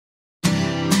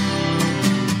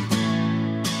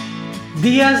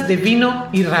Días de Vino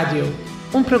y Radio,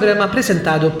 un programa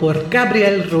presentado por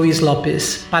Gabriel Ruiz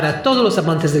López para todos los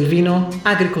amantes del vino,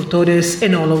 agricultores,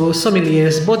 enólogos,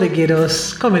 sommeliers,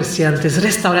 bodegueros, comerciantes,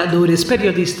 restauradores,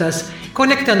 periodistas,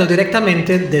 conectando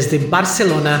directamente desde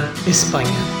Barcelona, España.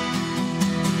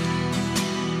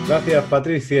 Gracias,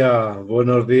 Patricia.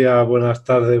 Buenos días, buenas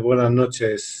tardes, buenas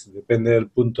noches. Depende del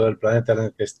punto del planeta en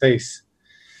el que estéis.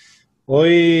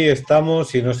 Hoy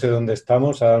estamos, y no sé dónde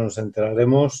estamos, ahora nos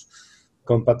enteraremos,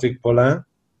 con Patrick Pollin,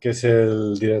 que es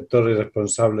el director y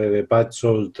responsable de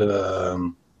Petzold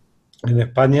en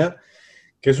España,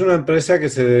 que es una empresa que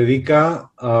se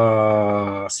dedica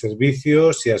a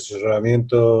servicios y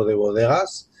asesoramiento de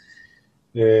bodegas.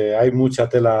 Hay mucha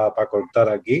tela para cortar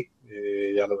aquí,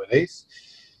 ya lo veréis.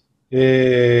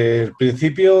 El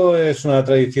principio es una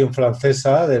tradición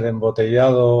francesa del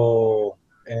embotellado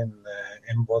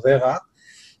en bodega,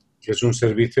 que es un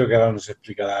servicio que ahora nos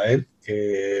explicará él,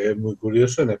 que es muy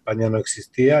curioso, en España no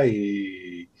existía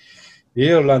y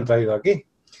ellos lo han traído aquí.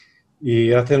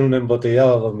 Y hacen un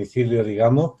embotellado a domicilio,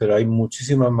 digamos, pero hay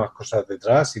muchísimas más cosas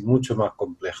detrás y mucho más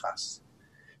complejas.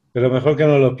 Pero mejor que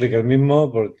nos lo explique él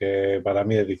mismo porque para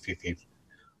mí es difícil.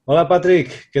 Hola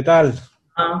Patrick, ¿qué tal?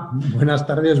 Buenas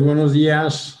tardes, buenos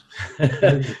días.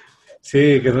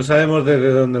 Sí, que no sabemos desde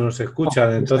dónde nos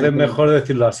escuchan, entonces mejor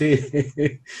decirlo así.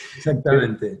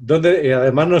 Exactamente. Y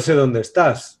además no sé dónde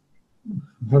estás.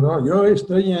 Bueno, yo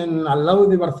estoy al lado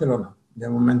de Barcelona, de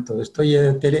momento. Estoy,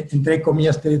 entre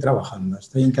comillas, teletrabajando.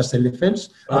 Estoy en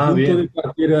Castelldefels, a punto bien. de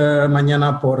partir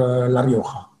mañana por La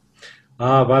Rioja.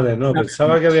 Vale, no,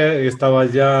 pensaba que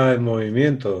estabas ya en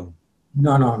movimiento.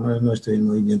 No estoy en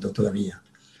movimiento todavía.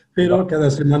 Pero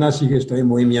cada semana sí que estoy en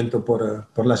movimiento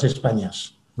por las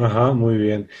Españas. Ajá, muy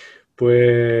bien.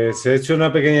 Pues he hecho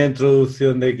una pequeña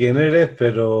introducción de quién eres,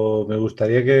 pero me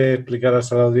gustaría que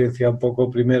explicaras a la audiencia un poco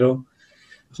primero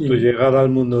tu llegada al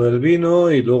mundo del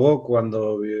vino y luego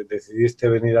cuando decidiste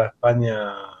venir a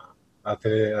España a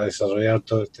desarrollar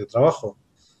todo este trabajo.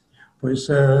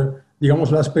 Pues,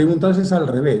 digamos, las preguntas es al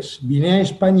revés. Vine a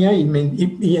España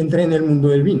y entré en el mundo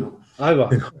del vino. Ahí va.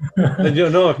 Yo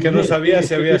no, es que no sabía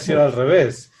si había sido al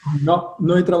revés.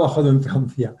 No he trabajado en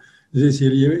Francia. Es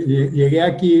decir, llegué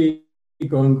aquí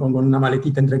con una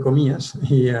maletita, entre comillas,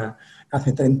 y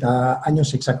hace 30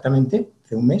 años exactamente,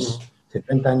 hace un mes, hace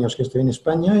 30 años que estoy en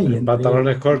España. Y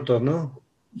pantalones cortos, ¿no?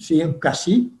 Sí,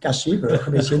 casi, pero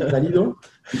recién salido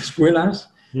de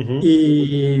escuelas.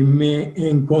 Y me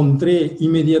encontré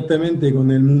inmediatamente con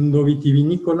el mundo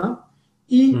vitivinícola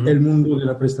y el mundo de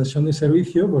la prestación de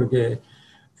servicio, porque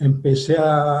empecé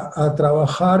a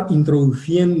trabajar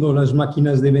introduciendo las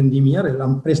máquinas de vendimiar en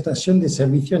la prestación de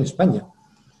servicio en España.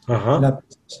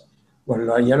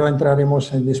 Bueno, ya lo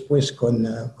entraremos después con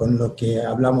lo que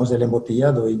hablamos del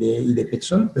embotellado y de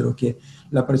Petzold, pero que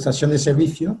la prestación de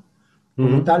servicio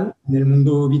como tal en el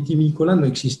mundo vitivinícola no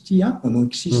existía o no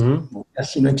existe,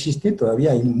 casi no existe,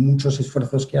 todavía hay muchos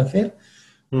esfuerzos que hacer,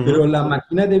 pero la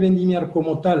máquina de vendimiar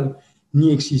como tal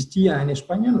ni existía en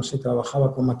España, no se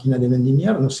trabajaba con máquina de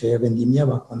vendimiar, no se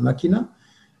vendimiaba con máquina.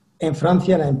 En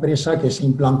Francia, la empresa que se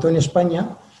implantó en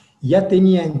España ya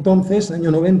tenía entonces, en el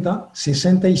año 90,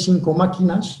 65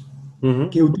 máquinas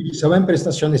que utilizaba en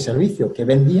prestación de servicio, que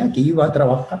vendía, que iba a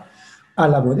trabajar a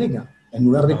la bodega, en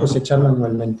lugar de cosechar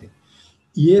manualmente.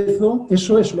 Y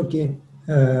eso es lo que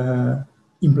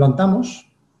implantamos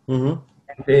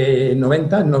entre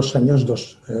 90, en los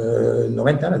años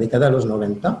 90, la década de los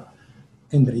 90,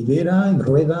 en Ribera, en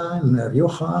Rueda, en La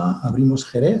Rioja, abrimos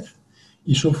Jerez,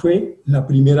 y eso fue la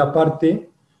primera parte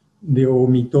de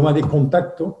mi toma de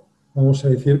contacto, vamos a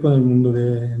decir, con el mundo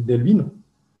del vino.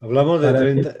 Hablamos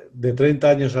de 30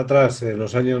 años atrás, en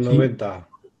los años 90.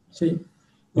 Sí,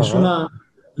 es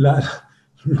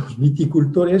los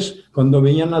viticultores, cuando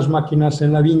veían las máquinas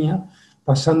en la viña,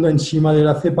 pasando encima de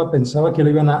la cepa, pensaba que le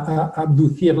iban a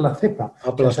abducir la cepa.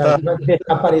 Aplastar. O sea, iba a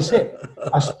desaparecer,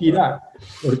 aspirar,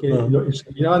 porque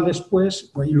se miraban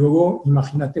después, y luego,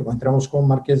 imagínate, cuando entramos con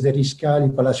Marqués de Riscal y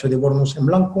Palacio de Bornos en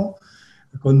Blanco,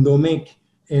 con Domecq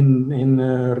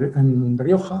en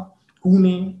Rioja,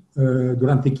 Cune,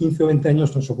 durante 15 o 20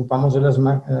 años nos ocupamos de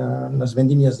las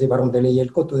vendimias de Barón de Ley y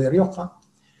el Coto de Rioja.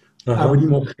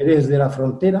 Abrimos Jerez de la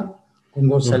Frontera con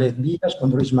González Díaz,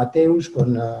 con Ruiz Mateus,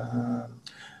 con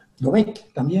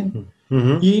Domecq también.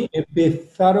 Y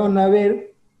empezaron a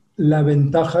ver la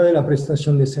ventaja de la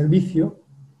prestación de servicio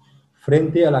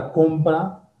frente a la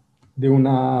compra de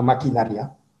una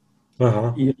maquinaria.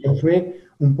 Y eso fue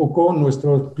un poco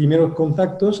nuestros primeros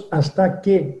contactos hasta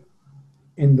que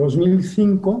en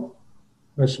 2005,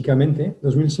 básicamente,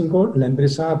 la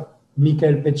empresa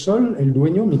Michael Petzold, el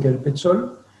dueño Michael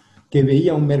Petzold, que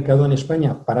veía un mercado en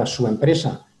España para su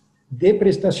empresa de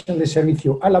prestación de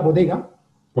servicio a la bodega,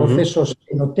 procesos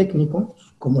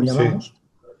enotécnicos, como llamamos,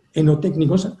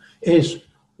 enotécnicos, es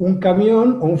un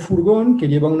camión o un furgón que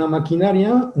lleva una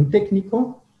maquinaria, un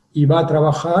técnico, y va a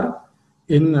trabajar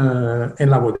en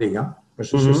la bodega.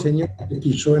 Pues ese señor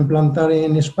quiso implantar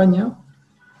en España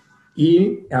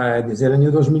y desde el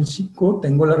año 2005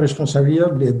 tengo la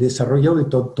responsabilidad de desarrollo de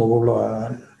todo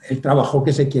el trabajo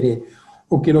que se quiere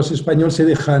o que los españoles se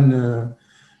dejan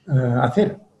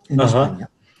hacer en España.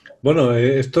 Bueno,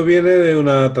 esto viene de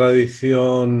una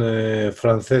tradición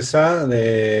francesa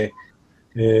de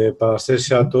para ser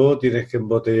chateau tienes que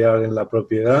embotellar en la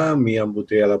propiedad, mi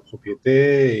embotella la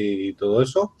propiété y todo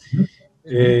eso.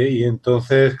 Y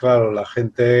entonces, claro, la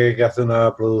gente que hace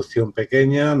una producción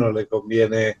pequeña no le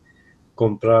conviene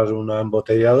comprar una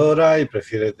embotelladora y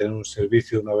prefiere tener un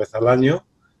servicio una vez al año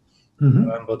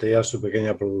para embotellar su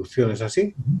pequeña producción. ¿Es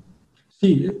así?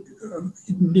 Sí,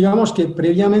 digamos que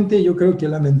previamente yo creo que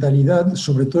la mentalidad,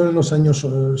 sobre todo en los años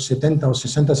 70 o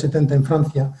 60-70 en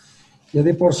Francia, ya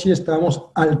de por sí estábamos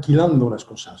alquilando las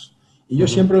cosas. Y yo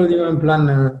siempre lo digo en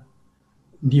plan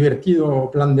divertido,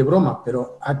 plan de broma,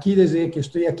 pero aquí, desde que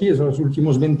estoy aquí, desde los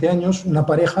últimos 20 años, una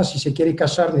pareja, si se quiere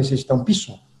casar, necesita un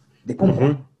piso de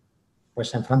compra.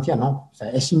 Pues en Francia no. O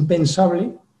sea, es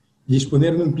impensable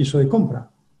disponer de un piso de compra.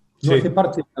 No hace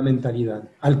parte de la mentalidad.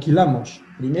 Alquilamos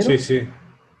primero,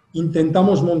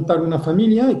 intentamos montar una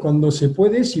familia y cuando se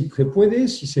puede,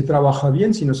 si se trabaja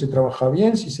bien, si no se trabaja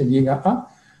bien, si se llega a,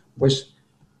 pues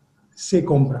se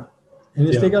compra. En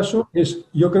este caso es,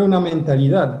 yo creo, una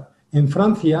mentalidad. En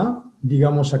Francia,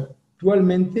 digamos,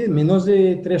 actualmente, menos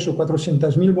de 300.000 o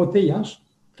 400.000 botellas,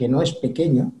 que no es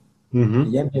pequeño,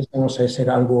 que ya empezamos a ser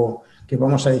algo que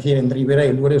vamos a decir en Ribera y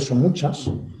el Duero son muchas,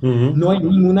 no hay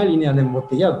ninguna línea de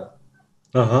embotellado.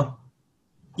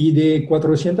 Y de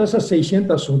 400 a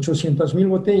 600 o 800.000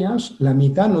 botellas, la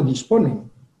mitad no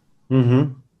disponen.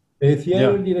 Decía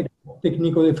el director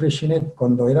técnico de Freixenet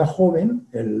cuando era joven,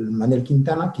 el Manel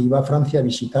Quintana, que iba a Francia a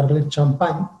visitarle el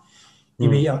champán y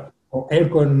veía, él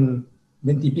con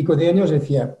 20 y pico de años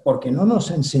decía, ¿por qué no nos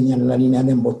enseñan la línea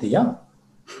de embotellado?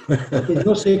 Porque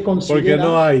no se considera... Porque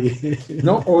no hay.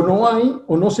 No hay,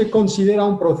 o no se considera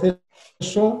un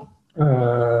proceso,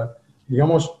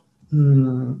 digamos,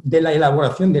 de la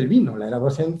elaboración del vino.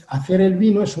 Hacer el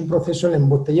vino es un proceso, el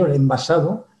embotellado, el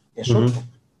envasado, es otro.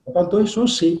 Por tanto, eso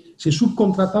se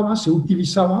subcontrataba, se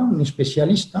utilizaba un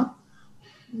especialista,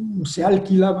 se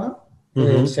alquilaba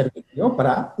el servicio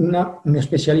para un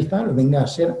especialista lo venga a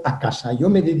hacer a casa. Yo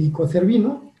me dedico a hacer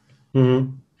vino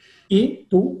y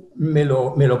tú me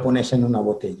lo pones en una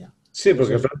botella. Sí,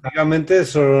 porque prácticamente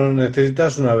solo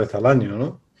necesitas una vez al año,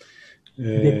 ¿no?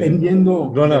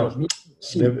 Dependiendo de los vinos.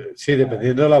 Sí,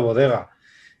 dependiendo de la bodega.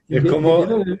 Es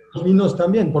dependiendo de los vinos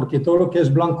también, porque todo lo que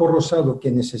es blanco rosado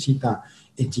que necesita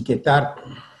etiquetar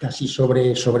casi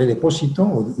sobre depósito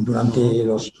o durante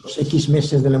los X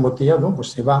meses del embotellado, pues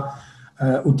se va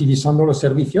utilizando los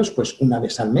servicios pues una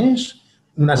vez al mes,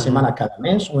 una semana cada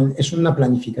mes, es una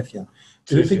planificación.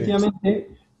 Pero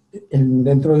efectivamente,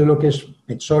 dentro de lo que es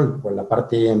Petsol, pues la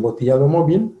parte embotellado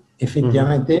móvil,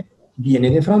 efectivamente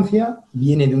viene de Francia,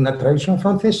 viene de una tradición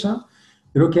francesa,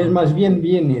 pero que más bien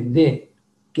viene de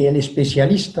que el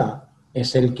especialista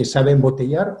es el que sabe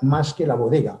embotellar más que la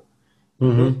bodega.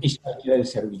 Y sabe el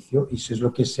servicio. Y eso es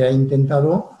lo que se ha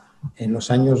intentado en los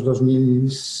años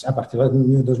 2000, a partir del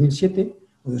año 2007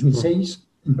 o 2006,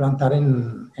 implantar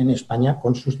en España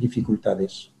con sus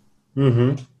dificultades.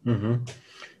 Muy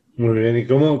bien. ¿Y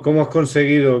cómo has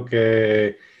conseguido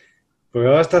que...? Porque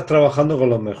ahora estás trabajando con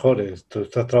los mejores. Tú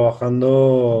estás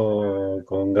trabajando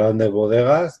con grandes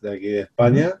bodegas de aquí de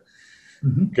España,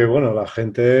 que bueno, la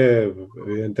gente,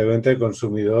 evidentemente, el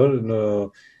consumidor,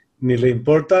 no, ni le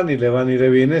importa, ni le va ni le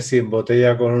viene si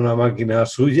embotella con una máquina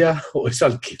suya o es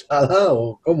alquilada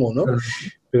o cómo, ¿no?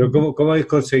 Pero ¿cómo habéis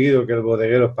conseguido que el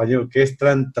bodeguero español, que es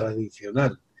tan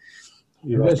tradicional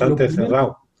y bastante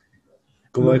cerrado,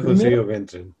 cómo habéis conseguido que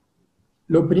entren?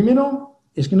 Lo primero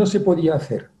es que no se podía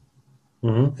hacer.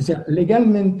 O sea,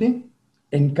 legalmente,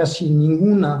 en casi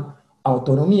ninguna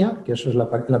autonomía, que eso es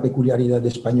la peculiaridad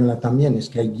española también, es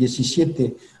que hay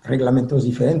 17 reglamentos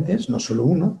diferentes, no solo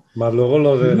uno. Más luego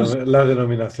las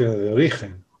denominaciones de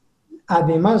origen.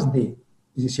 Además de,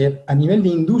 es decir, a nivel de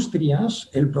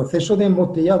industrias, el proceso de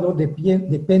embotellado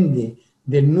depende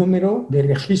del número de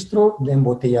registro de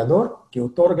embotellador que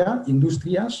otorga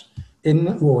industrias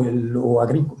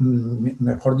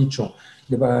mejor dicho,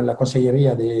 de la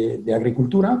Consellería de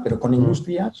Agricultura, pero con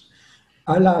industrias,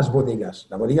 a las bodegas.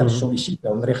 La bodega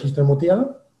solicita un registro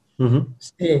embotellado,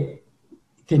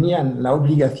 tenían la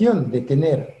obligación de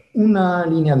tener una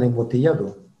línea de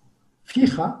embotellado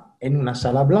fija en una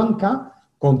sala blanca,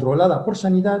 controlada por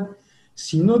sanidad.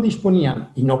 Si no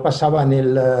disponían y no pasaban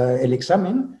el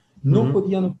examen, no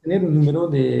podían obtener un número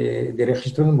de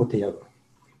registro de embotellado.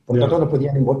 Por lo tanto, no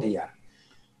podían embotellar.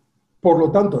 Por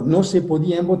lo tanto, no se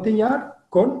podía embotellar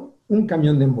con un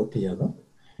camión de embotellado.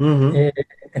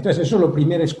 Entonces, eso es lo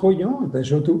primer escollo. Entonces,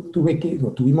 yo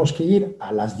tuvimos que ir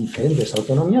a las diferentes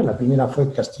autonomías. La primera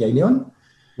fue Castilla y León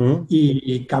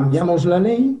y cambiamos la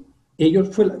ley.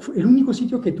 Fue el único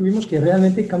sitio que tuvimos que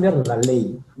realmente cambiar la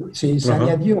ley. Se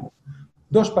añadió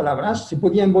 2 palabras. Se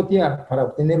podía embotellar para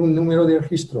obtener un número de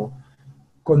registro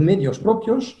con medios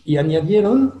propios y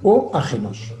añadieron o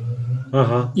ajenos.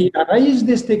 Y a raíz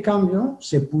de este cambio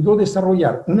se pudo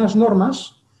desarrollar unas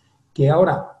normas que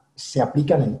ahora se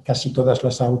aplican en casi todas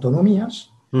las autonomías.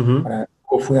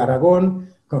 Fue Aragón,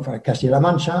 Castilla-La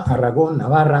Mancha, Aragón,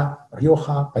 Navarra,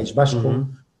 Rioja, País Vasco.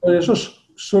 Todos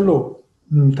esos solo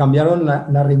cambiaron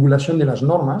la regulación de las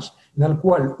normas, en la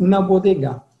cual una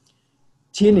bodega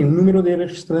tiene un número de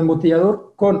registro de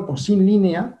embotellador con o sin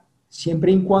línea,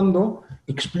 siempre y cuando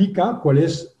explica cuál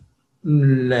es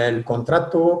el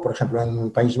contrato. Por ejemplo, en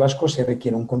el País Vasco se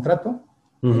requiere un contrato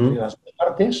entre las dos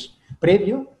partes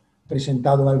previo,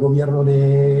 presentado al gobierno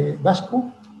de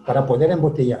Vasco para poder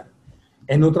embotellar.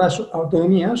 En otras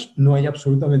autonomías no hay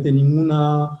absolutamente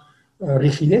ninguna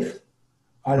rigidez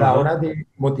a la hora de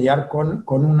embotellar con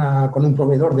un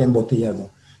proveedor de embotellado.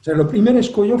 O sea, lo primer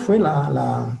escollo fue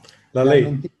la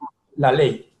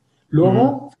ley.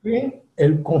 Luego fue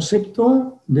el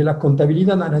concepto de la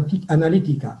contabilidad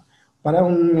analítica. Para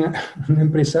un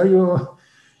empresario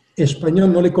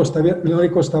español no le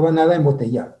costaba nada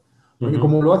embotellar. Porque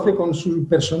como lo hace con su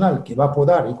personal, que va a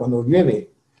podar y cuando llueve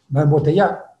va a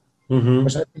embotellar,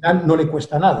 pues al final no le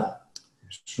cuesta nada.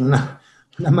 Es una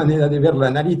manera de ver la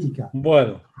analítica.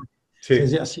 Bueno, sí.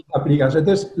 Así aplicas.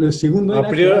 Entonces, lo segundo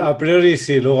a priori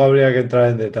sí, luego habría que entrar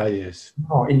en detalles.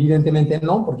 No, evidentemente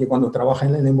no, porque cuando trabaja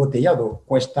en el embotellado,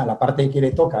 cuesta la parte que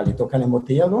le toca el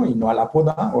embotellado y no a la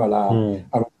poda o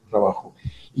al trabajo.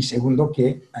 Y segundo,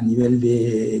 que a nivel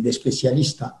de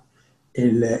especialista,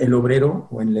 el obrero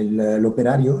o el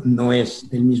operario no es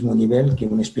del mismo nivel que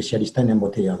un especialista en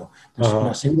embotellado. Entonces,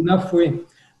 la segunda fue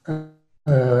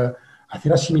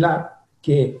hacer asimilar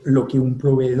que lo que un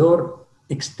proveedor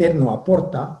externo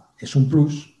aporta es un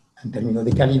plus en términos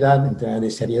de calidad, en términos de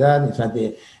seriedad, en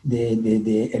términos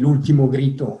de el último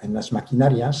grito en las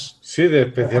maquinarias. Sí, de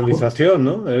especialización,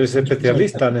 ¿no? Eres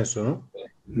especialista en eso, ¿no?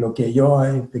 Lo que yo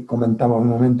te comentaba un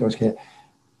momento es que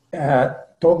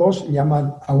todos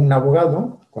llaman a un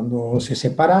abogado cuando se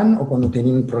separan o cuando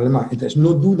tienen un problema. Entonces,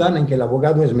 no dudan en que el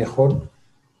abogado es mejor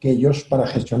que ellos para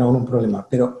gestionar un problema.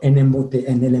 Pero en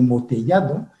el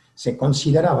embotellado se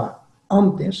consideraba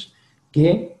antes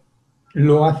que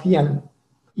lo hacían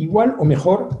igual o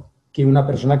mejor que una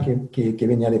persona que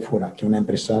venía de fuera, que una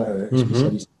empresa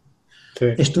especialista. Sí.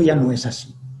 Esto ya no es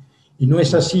así. Y no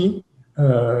es así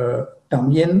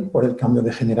también por el cambio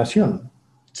de generación.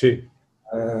 Sí.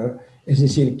 Es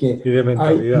decir, que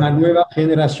hay una nueva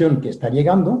generación que está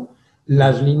llegando.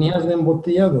 Las líneas de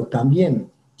embotellado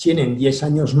también tienen 10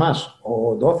 años más,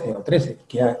 o 12 o 13,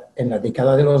 que en la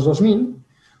década de los 2000.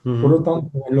 Por lo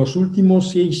tanto, en los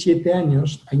últimos 6-7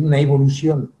 años hay una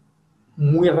evolución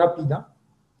muy rápida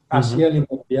hacia el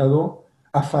embotellado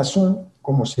a façon,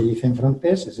 como se dice en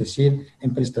francés, es decir,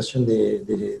 en prestación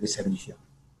de servicio.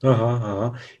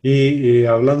 Y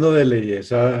hablando de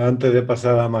leyes, antes de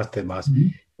pasar a más temas,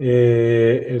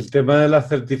 el tema de las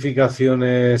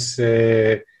certificaciones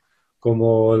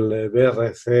como el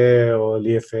BRC o el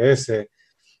IFS,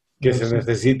 que se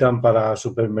necesitan para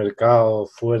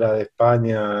supermercados fuera de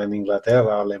España, en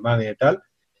Inglaterra, Alemania y tal,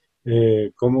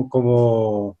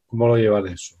 ¿cómo lo llevan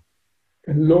eso?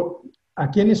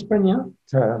 Aquí en España, o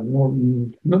sea,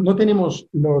 no tenemos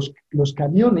los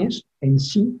camiones en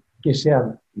sí, que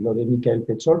sean lo de Miquel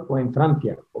Petzol, o en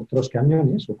Francia otros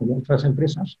camiones o como otras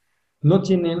empresas, no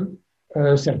tienen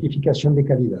certificación de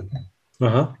calidad.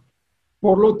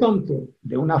 Por lo tanto,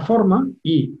 de una forma,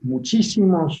 y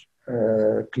muchísimos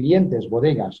clientes,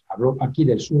 bodegas, hablo aquí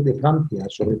del sur de Francia,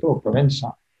 sobre todo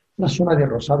Provenza, una zona de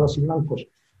rosados y blancos,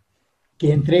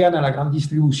 que entregan a la gran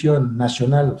distribución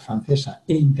nacional francesa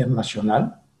e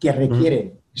internacional, que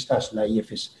requieren la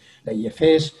IFS,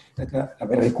 la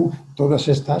BRQ, todas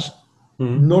estas,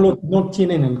 no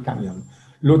tienen el camión.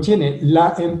 Lo tiene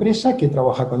la empresa que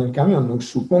trabaja con el camión.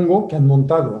 Supongo que han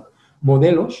montado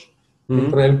modelos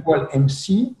dentro del cual en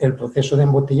sí el proceso de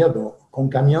embotellado con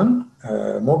camión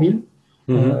móvil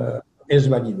es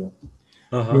válido.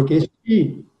 Lo que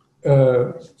sí,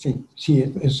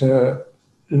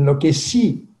 lo que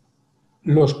sí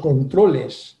los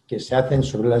controles que se hacen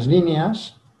sobre las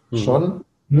líneas son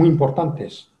muy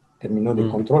importantes, términos de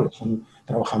controles.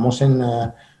 Trabajamos en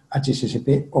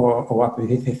HSSP o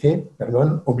APCC,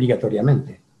 perdón,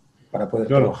 obligatoriamente para poder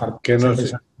trabajar. Que no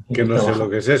sé lo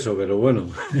que es eso, pero bueno.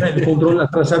 El control, la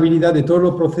trazabilidad de todos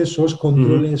los procesos,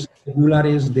 controles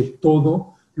regulares de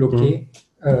todo lo que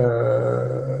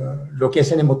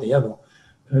es el embotellado.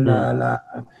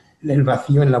 El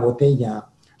vacío en la botella,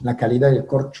 la calidad del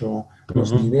corcho,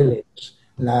 los niveles,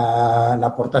 la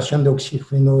aportación de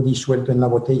oxígeno disuelto en la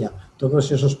botella.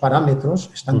 Todos esos parámetros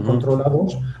están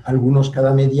controlados, algunos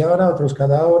cada media hora, otros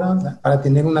cada hora, para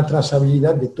tener una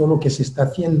trazabilidad de todo lo que se está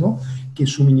haciendo, que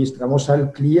suministramos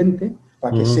al cliente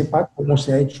para que sepa cómo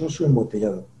se ha hecho su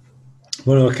embotellado.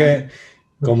 Bueno, es que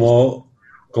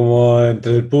como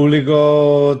entre el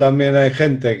público también hay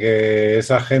gente que es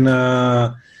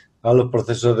ajena a los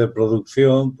procesos de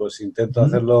producción, pues intento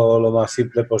hacerlo lo más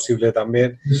simple posible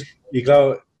también. Y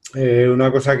claro,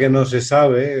 una cosa que no se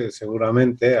sabe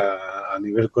seguramente a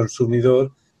nivel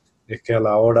consumidor es que a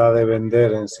la hora de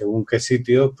vender en según qué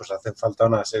sitios, pues hacen falta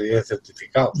una serie de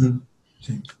certificados.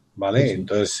 Sí. ¿Vale? Sí.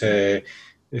 Entonces,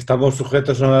 estamos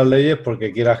sujetos a las leyes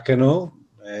porque quieras que no,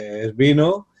 es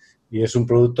vino y es un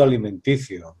producto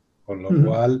alimenticio, con lo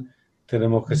cual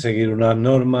tenemos que seguir unas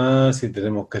normas y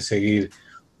tenemos que seguir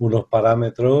unos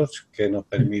parámetros que nos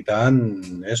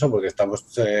permitan eso, porque estamos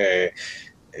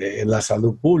en la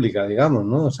salud pública, digamos,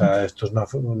 ¿no? O sea, esto es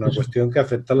una cuestión que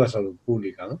afecta a la salud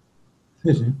pública, ¿no?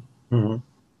 Sí, sí.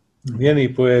 Bien, y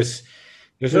pues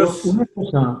eso es... Una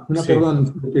cosa,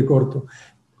 perdón, te corto.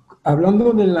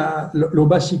 Hablando de lo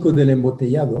básico del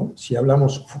embotellado, si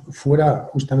hablamos fuera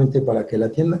justamente para que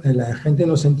la gente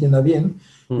nos entienda bien,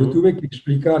 yo tuve que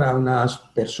explicar a unas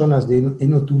personas de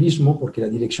enoturismo, porque la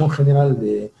Dirección General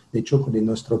de Choco, de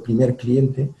nuestro primer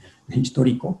cliente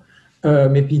histórico,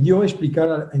 me pidió explicar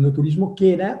a enoturismo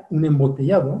qué era un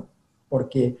embotellado,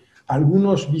 porque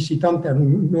algunos visitantes,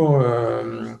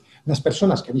 las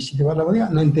personas que visitaban la bodega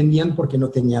no entendían porque no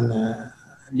tenían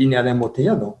línea de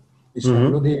embotellado. Eso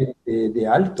hablo de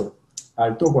Alto.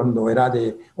 Alto cuando era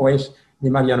es de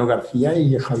Mariano García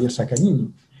y Javier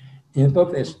Saccagnini.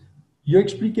 Entonces, yo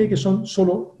expliqué que son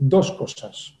solo dos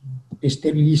cosas.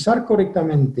 Esterilizar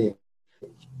correctamente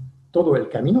todo el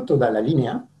camino, toda la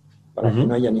línea, para que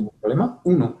no haya ningún problema,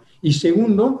 uno. Y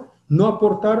segundo, no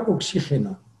aportar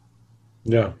oxígeno.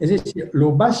 Es decir,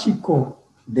 lo básico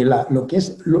de lo que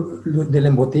es del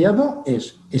embotellado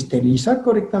es esterilizar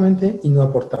correctamente y no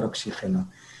aportar oxígeno.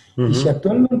 Y si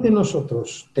actualmente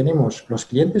nosotros tenemos, los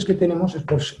clientes que tenemos es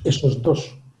por esos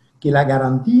dos, que la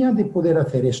garantía de poder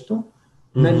hacer esto,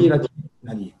 nadie la tiene,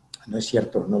 nadie. No es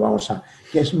cierto, no vamos a...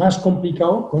 Que es más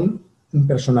complicado con un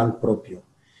personal propio.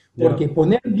 Porque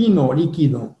poner vino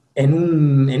líquido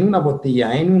en una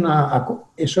botella,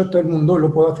 eso todo el mundo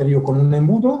lo puedo hacer yo con un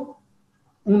embudo,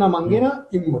 una manguera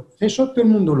y un bote. Eso todo el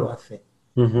mundo lo hace.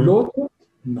 Lo otro,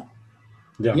 no.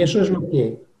 Y eso es lo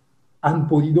que han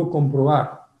podido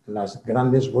comprobar las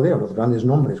grandes bodegas, los grandes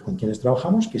nombres con quienes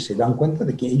trabajamos, que se dan cuenta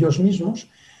de que ellos mismos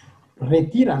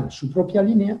retiran su propia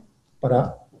línea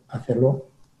para hacerlo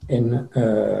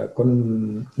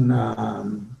con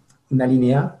una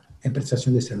línea en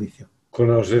prestación de servicio. Con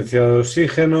ausencia de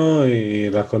oxígeno y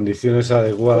las condiciones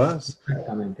adecuadas.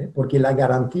 Exactamente, porque la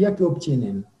garantía que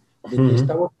obtienen de que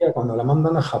esta botella, cuando la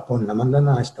mandan a Japón, la mandan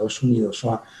a Estados Unidos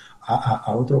o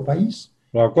a otro país...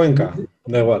 O a Cuenca,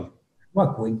 da igual. O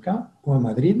a Cuenca o a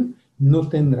Madrid, no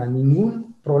tendrá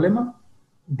ningún problema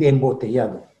de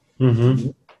embotellado.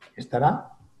 Estará,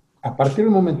 a partir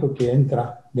del momento que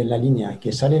entra de la línea y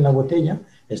que sale en la botella,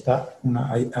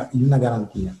 hay una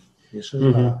garantía. Eso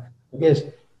es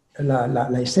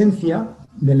la esencia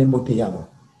del embotellado,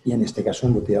 y en este caso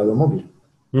embotellado móvil.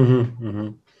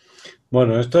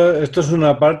 Bueno, esto es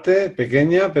una parte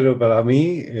pequeña, pero para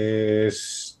mí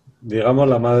es, digamos,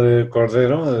 la madre del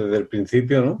cordero desde el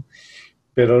principio, ¿no?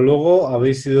 Pero luego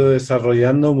habéis ido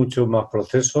desarrollando muchos más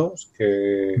procesos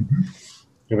que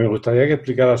me gustaría que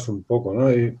explicaras un poco, ¿no?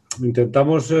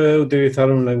 Intentamos utilizar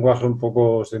un lenguaje un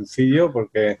poco sencillo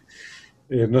porque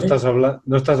no estás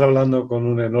hablando con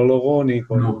un enólogo ni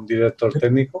con un director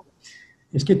técnico.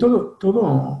 Es que todo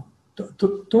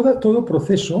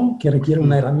proceso que requiere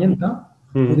una herramienta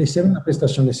puede ser una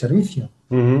prestación de servicio,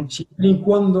 siempre y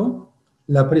cuando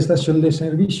la prestación de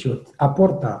servicio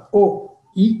aporta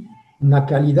y una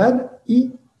calidad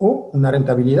o una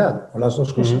rentabilidad, o las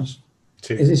dos cosas.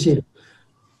 Sí. Es decir,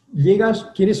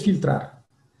 quieres filtrar,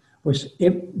 pues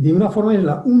de una forma es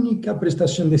la única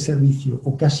prestación de servicio,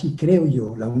 o casi creo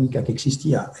yo, la única que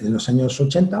existía en los años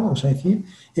 80, vamos a decir,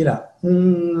 era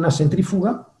una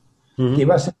centrífuga que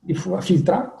va a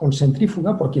filtrar con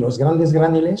centrífuga, porque los grandes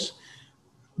graneles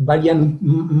valían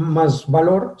más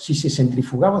valor si se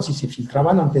centrifugaban, si se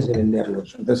filtraban antes de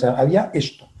venderlos. Entonces había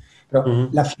esto. Pero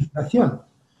la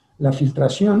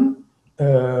filtración,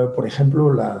 por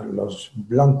ejemplo, los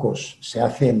blancos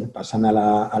pasan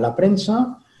a la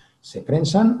prensa, se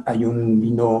prensan, hay un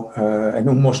vino en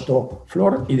un mosto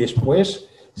flor y después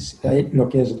lo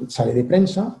que sale de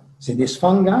prensa se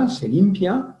desfanga, se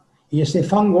limpia y ese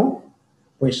fango,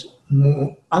 pues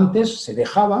antes se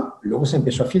dejaba, luego se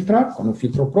empezó a filtrar con un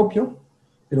filtro propio,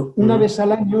 pero una vez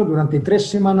al año, durante 3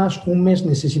 semanas, un mes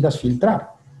necesitas filtrar.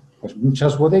 Pues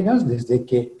muchas bodegas, desde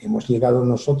que hemos llegado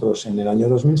nosotros en el año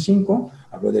 2005,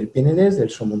 hablo del Penedès, del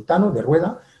Somontano, de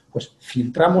Rueda, pues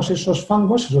filtramos esos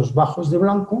fangos, esos bajos de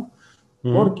blanco,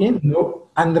 porque no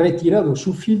han retirado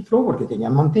su filtro, porque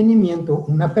tenían mantenimiento,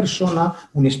 una persona,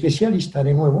 un especialista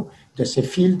de nuevo. Entonces se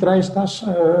filtra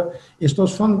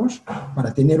estos fangos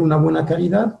para tener una buena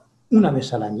calidad una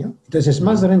vez al año. Entonces es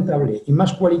más rentable y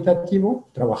más cualitativo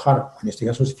trabajar, en este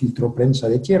caso es filtro prensa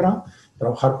de tierra,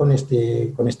 trabajar con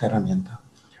esta herramienta.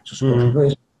 Eso, por ejemplo,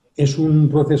 es un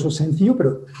proceso sencillo,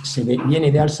 pero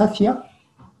viene de Alsacia,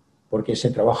 porque se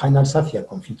trabaja en Alsacia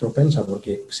con filtro prensa,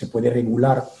 porque se puede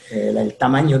regular el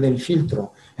tamaño del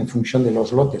filtro en función de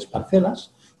los lotes,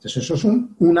 parcelas. Entonces eso es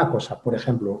una cosa, por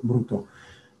ejemplo, bruto.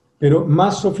 Pero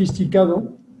más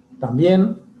sofisticado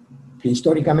también, que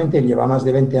históricamente lleva más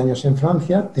de 20 años en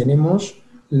Francia, tenemos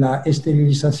la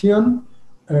esterilización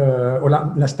o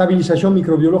la estabilización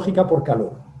microbiológica por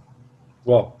calor.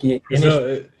 Wow,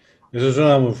 eso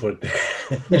suena muy fuerte.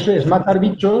 Eso es matar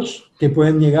bichos que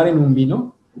pueden llegar en un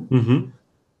vino.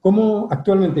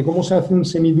 Actualmente, ¿cómo se hace un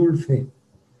semidulce?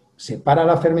 Se para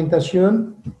la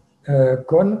fermentación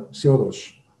con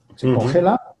CO2. Se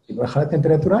congela, se baja la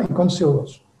temperatura y con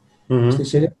CO2.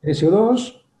 Este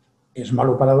CO2 es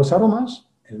malo para los aromas,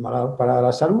 es malo para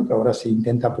la salud, ahora se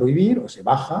intenta prohibir o se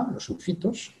baja los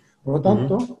sulfitos. Por lo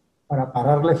tanto, para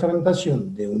parar la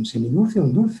fermentación de un semidulce,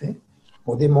 un dulce,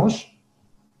 podemos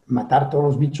matar todos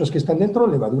los bichos que están dentro,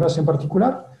 levaduras en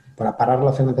particular, para parar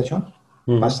la fermentación,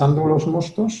 pasando los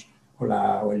mostos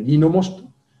o el vino mosto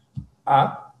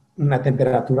a una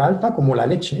temperatura alta, como la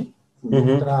leche.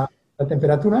 La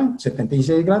temperatura,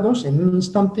 76 grados, en un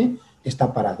instante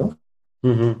está parado.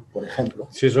 Por ejemplo.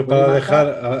 Sí, eso para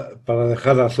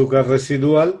dejar azúcar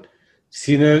residual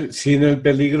sin el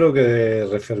peligro que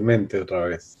refermente otra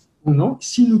vez.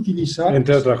 Sin utilizar...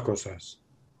 Entre otras cosas.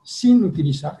 Sin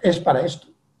utilizar, es para esto,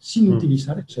 sin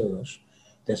utilizar el CO2.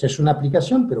 Entonces es una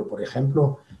aplicación, pero por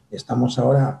ejemplo, estamos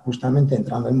ahora justamente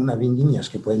entrando en unas vendimias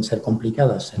que pueden ser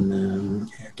complicadas,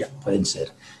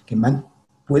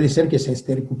 puede ser que se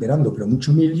esté recuperando, pero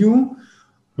mucho mildiu,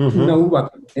 una uva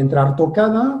que puede entrar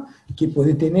tocada, que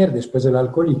puede tener después de la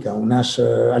alcohólica unas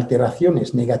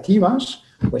alteraciones negativas,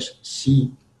 pues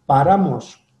si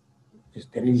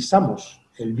esterilizamos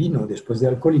el vino después de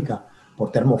alcohólica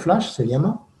por termoflash, se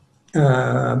llama,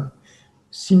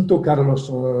 sin tocar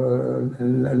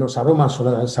los aromas o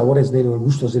los sabores de los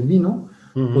gustos del vino,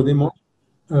 podemos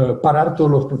parar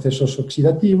todos los procesos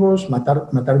oxidativos,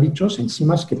 matar bichos,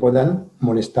 enzimas que puedan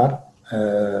molestar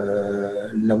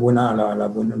el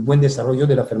buen desarrollo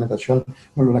de la fermentación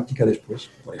maloláctica después,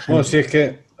 por ejemplo. Bueno, si es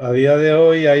que a día de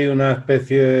hoy hay una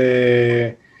especie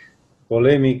de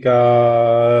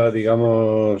polémica,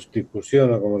 digamos,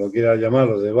 discusión o como lo quieras llamar,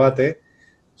 o debate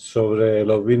sobre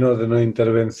los vinos de no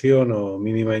intervención o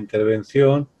mínima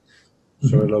intervención,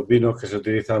 sobre los vinos que se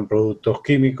utilizan productos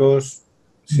químicos,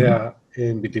 sea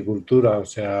en viticultura, o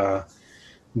sea,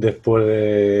 después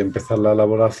de empezar la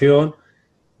elaboración,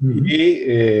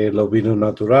 y los vinos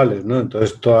naturales, ¿no?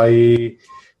 Entonces, esto hay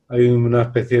una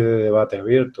especie de debate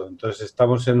abierto. Entonces,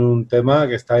 estamos en un tema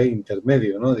que está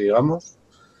intermedio, ¿no? Digamos.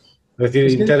 Es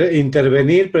decir,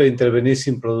 intervenir, pero intervenir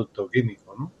sin producto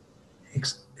químico, ¿no?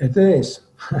 Entonces,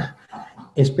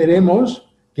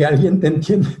 esperemos que alguien te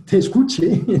entienda, te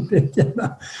escuche y te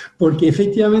entienda, porque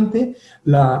efectivamente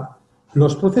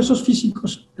los procesos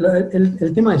físicos,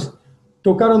 el tema es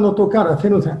tocar o no tocar,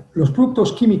 los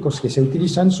productos químicos que se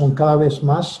utilizan son cada vez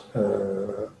más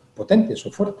potentes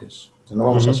o fuertes, entonces no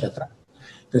vamos hacia atrás.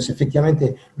 Entonces,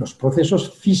 efectivamente, los procesos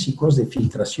físicos de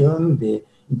filtración, de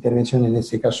intervención, en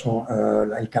este caso,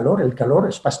 el calor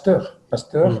es Pasteur.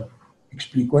 Pasteur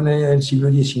explicó en el siglo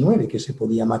XIX que se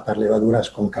podía matar levaduras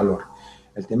con calor.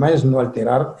 El tema es no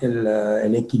alterar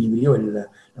el equilibrio,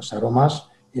 los aromas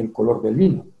y el color del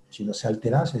vino. Si no se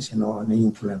altera, no hay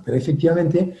influencia. Pero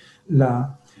efectivamente,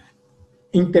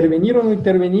 intervenir o no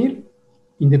intervenir,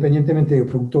 independientemente de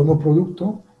producto o no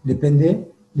producto,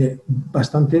 depende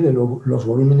bastante de los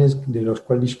volúmenes de los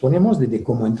cuales disponemos, de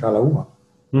cómo entra la uva.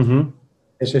 Ujú.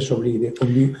 Ese sobrevive.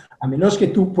 A menos que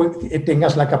tú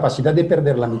tengas la capacidad de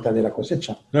perder la mitad de la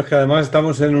cosecha. No, es que además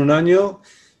estamos en un año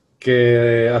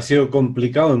que ha sido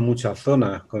complicado en muchas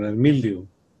zonas con el mildiu,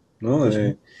 ¿no? Sí,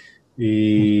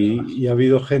 sí. Y ha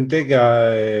habido gente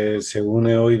que, según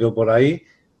he oído por ahí,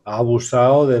 ha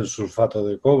abusado del sulfato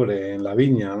de cobre en la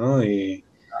viña, ¿no? Y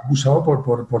Abusado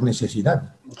por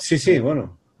necesidad. sí, sí,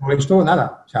 bueno, Por esto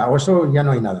nada. O sea, o eso ya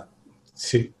no hay nada.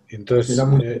 sí. Era Entonces,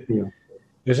 muy sencillo.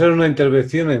 esa es una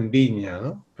intervención en viña,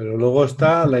 ¿no? Pero luego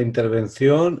está la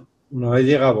intervención una vez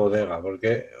llega a bodega,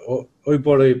 porque hoy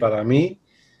por hoy para mí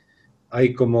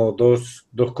hay como dos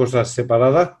cosas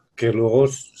separadas que luego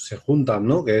se juntan,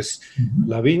 ¿no? Que es Ujú,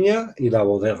 la viña y la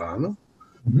bodega, ¿no?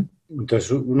 ujú,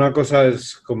 Entonces, una cosa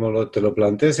es como te lo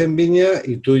plantees en viña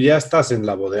y tú ya estás en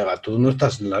la bodega, tú no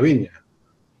estás en la viña,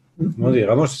 ¿no? ujú.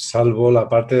 Digamos, salvo la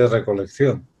parte de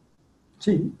recolección.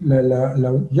 Sí,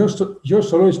 yo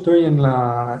solo estoy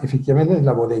efectivamente en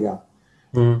la bodega,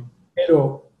 Mm.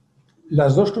 pero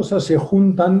las dos cosas se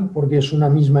juntan porque es una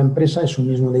misma empresa, es un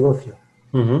mismo negocio.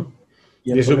 Ujú. Y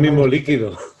Y el es un problema mismo es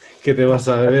líquido que te vas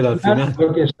a beber al que al final. final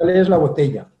lo que sale es la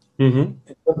botella. Ujú.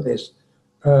 Entonces,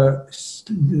 eh,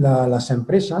 las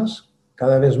empresas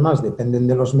cada vez más dependen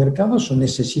de los mercados o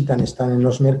necesitan estar en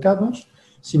los mercados.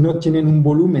 Si no tienen un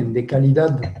volumen de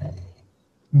calidad,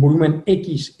 un volumen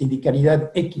X y de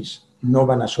calidad X, no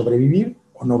van a sobrevivir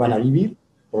o no van a vivir,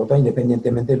 por lo tanto,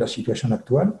 independientemente de la situación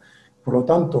actual. Por lo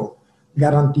tanto,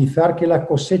 garantizar que la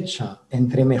cosecha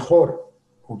entre mejor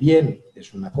o bien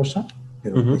es una cosa,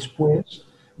 pero Ujú. después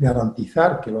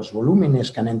garantizar que los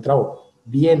volúmenes que han entrado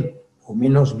bien o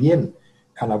menos bien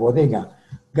a la bodega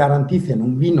garanticen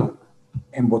un vino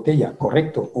en botella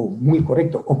correcto o muy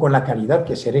correcto o con la calidad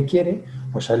que se requiere,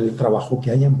 pues el trabajo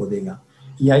que hay en bodega.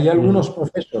 Y hay Ujú. algunos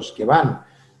procesos que van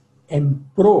en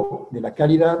pro de la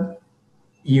calidad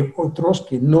y otros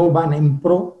que no van en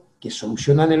pro, que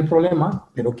solucionan el problema,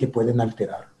 pero que pueden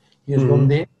alterar. Y es Ujú.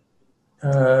 donde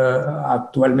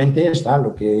actualmente está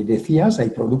lo que decías, hay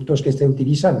productos que se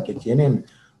utilizan que tienen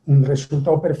un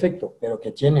resultado perfecto, pero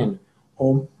que tienen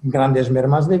o grandes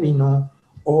mermas de vino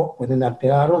o pueden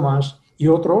alterar aromas y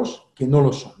otros que no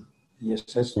lo son. Y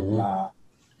esa es Ujú.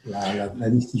 la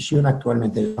decisión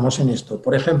actualmente. Estamos en esto.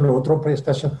 Por ejemplo,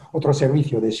 otro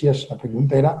servicio, decías, la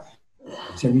pregunta era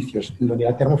servicios, lo de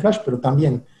la Thermoflash, pero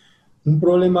también un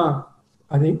problema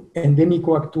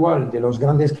endémico actual de los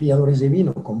grandes criadores de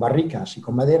vino con barricas y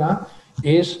con madera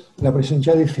es la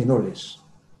presencia de fenoles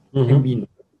en Ujú. vino.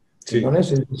 Sí.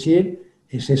 Fenoles, es decir,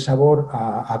 ese sabor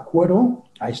a cuero,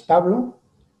 a establo,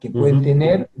 que pueden Ujú.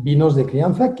 tener vinos de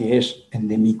crianza, que es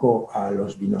endémico a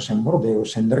los vinos en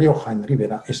Bordeaux, en Rioja, en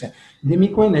Ribera. Es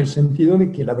endémico en el sentido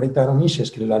de que la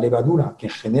Brettanomyces, que es la levadura que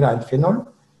genera el fenol, Ujú.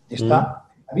 está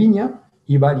en la viña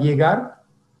y va a llegar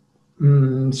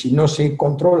si no se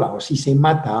controla o si se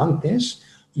mata antes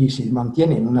y se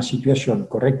mantiene en una situación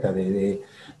correcta de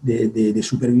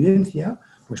supervivencia,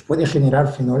 pues puede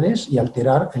generar fenoles y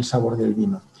alterar el sabor del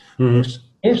vino. Ujú. Pues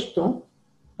esto,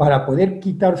 para poder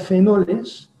quitar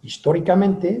fenoles,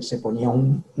 históricamente se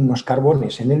ponían unos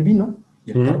carbones en el vino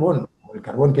y Ujú. el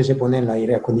carbón que se pone en el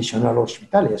aire acondicionado de los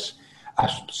hospitales,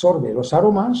 absorbe los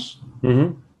aromas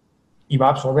Ujú. y va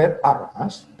a absorber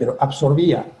aromas, pero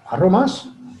absorbía aromas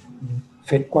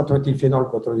 4-etilfenol,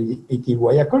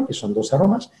 4-etilguayacol, que son dos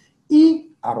aromas,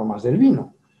 y aromas del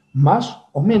vino, más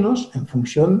o menos en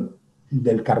función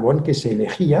del carbón que se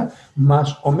elegía,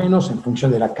 más o menos en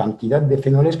función de la cantidad de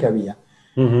fenoles que había.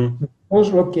 Ujú.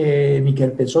 Pues lo que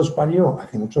Miquel Petzols parió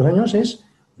hace muchos años es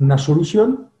una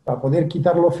solución para poder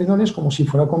quitar los fenoles como si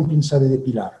fuera con pinza de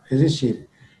depilar. Es decir,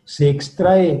 se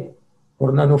extrae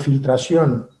por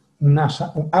nanofiltración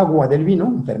agua del vino,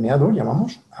 un permeado,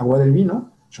 llamamos, agua del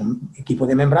vino, es un equipo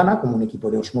de membrana, como un equipo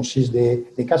de osmosis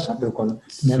de casa, pero con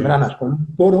Sí. membranas, con un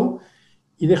poro,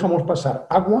 y dejamos pasar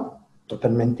agua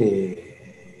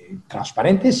totalmente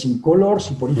transparente, sin color,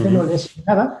 sin Ujú. polifenoles, sin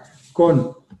nada,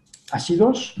 con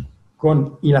ácidos,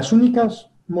 y las únicas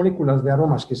moléculas de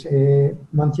aromas que se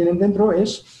mantienen dentro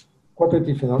es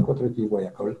 4-etilfenol,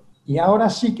 4-etilguayacol. Y ahora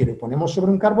sí que le ponemos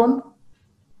sobre un carbón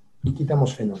y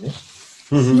quitamos fenoles,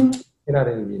 Ujú. sin alterar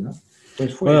el vino.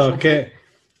 Pues fue Bueno, es eso que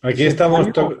que aquí se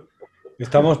parió.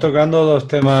 estamos tocando dos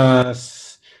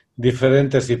temas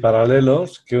diferentes y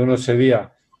paralelos, que uno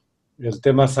sería el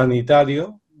tema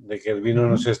sanitario, de que el vino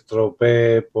no se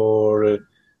estropee por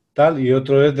tal, y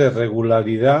otro es de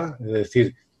regularidad, es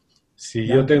decir, si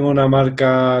yo Ya. tengo una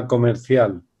marca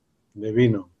comercial de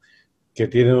vino que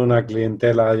tiene una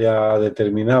clientela ya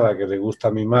determinada, que le gusta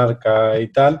mi marca y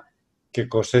tal, que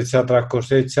cosecha tras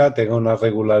cosecha tenga una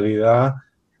regularidad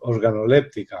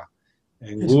organoléptica.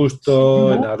 en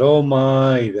gusto, en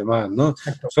aroma y demás, ¿no?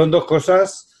 Exacto. Son dos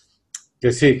cosas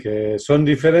que sí, que son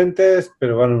diferentes,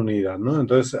 pero van unidas, ¿no?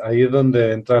 Entonces ahí es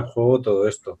donde entra en juego todo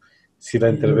esto. Si la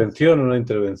intervención o no la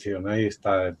intervención, ahí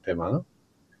está el tema, ¿no?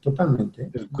 Totalmente.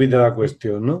 El quid de la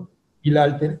cuestión, ¿no? Y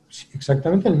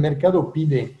exactamente, el mercado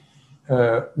pide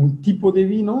un tipo de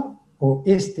vino o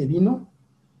este vino,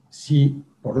 si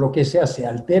por lo que sea se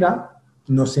altera,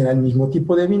 no será el mismo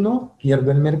tipo de vino,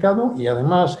 pierde el mercado y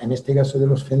además, en este caso de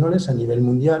los fenoles, a nivel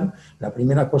mundial, la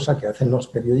primera cosa que hacen los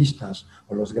periodistas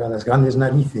o las grandes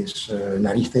narices,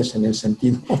 narices en el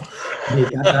sentido de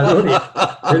catadores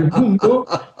del mundo,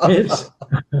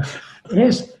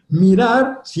 es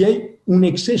mirar si hay un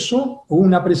exceso o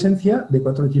una presencia de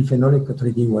 4-etilfenol y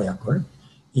 4-etilguaiacol.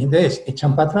 Y entonces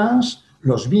echan para atrás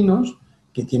los vinos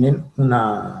que tienen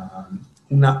una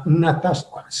tasa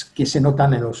que se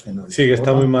notan en los fenoles. Sí, que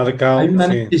está muy marcado. Hay una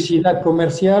necesidad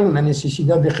comercial, una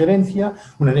necesidad de gerencia,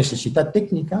 una necesidad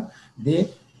técnica de,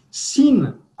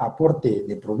 sin aporte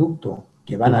de producto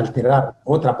que van a alterar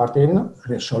otra parte del vino,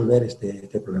 resolver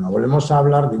este problema. Volvemos a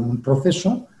hablar de un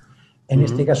proceso, en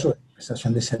este caso de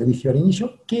prestación de servicio al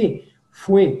inicio, que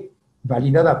fue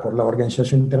validada por la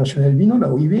Organización Internacional del Vino,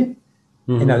 la OIV,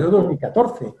 en el año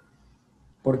 2014.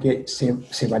 Porque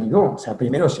se validó, o sea,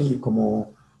 primero sí,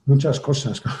 como muchas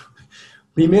cosas,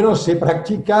 primero se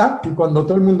practica y cuando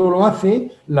todo el mundo lo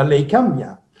hace, la ley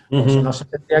cambia. Eso no se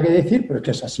tendría que decir, pero es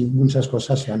que es así, muchas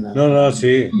cosas se han... No,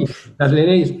 sí. Las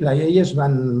leyes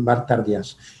van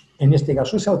tardías. En este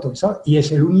caso se ha autorizado y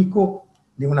es el único,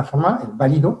 de una forma,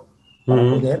 válido para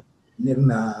poder tener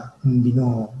un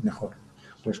vino mejor.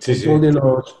 Pues con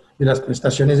de las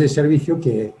prestaciones de servicio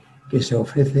que se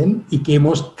ofrecen y que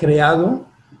hemos creado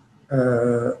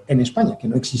en España, que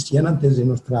no existían antes de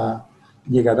nuestra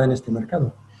llegada en este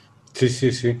mercado.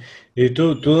 Sí. ¿Y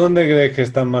tú dónde crees que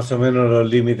están más o menos los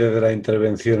límites de la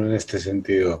intervención en este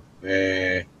sentido?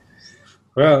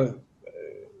 Bueno,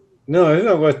 no, es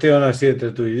una cuestión así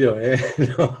entre tú y yo, ¿eh?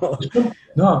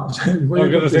 No.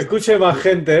 Aunque nos escuche más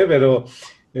gente, pero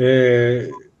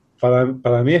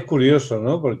para mí es curioso,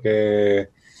 ¿no? Porque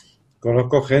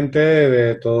conozco gente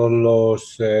de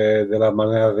todos de las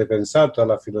maneras de pensar, todas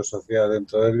las filosofías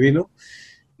dentro del vino,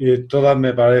 y todas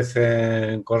me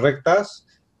parecen correctas,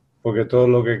 porque todo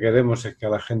lo que queremos es que a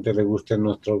la gente le gusten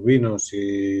nuestros vinos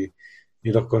y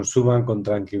los consuman con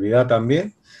tranquilidad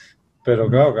también, pero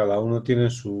claro, cada uno tiene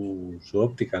su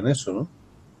óptica en eso, ¿no?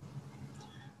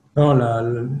 No,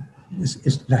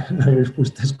 la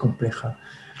respuesta es compleja.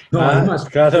 No, además,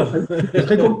 claro.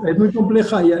 Es muy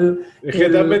compleja y es que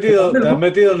te has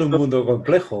metido en un mundo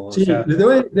complejo. Sí, o sea,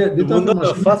 de mundo no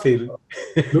es fácil.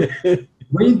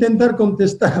 Voy a intentar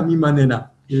contestar a mi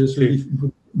manera, que soy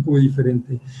un poco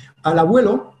diferente. Al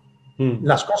abuelo,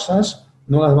 las cosas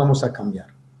no las vamos a cambiar.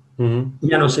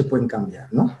 Ya no se pueden cambiar,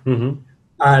 ¿no?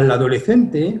 Al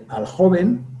adolescente, al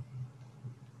joven,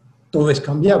 todo es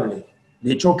cambiable.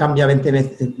 De hecho, cambia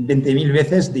 20.000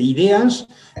 veces de ideas,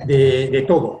 de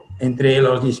todo. Entre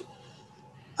los...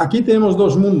 Aquí tenemos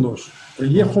dos mundos, el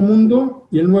viejo mundo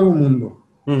y el nuevo mundo.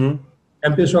 Ya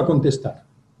empezó a contestar.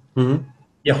 El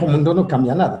viejo mundo no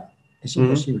cambia nada, es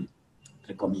imposible,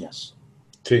 entre comillas.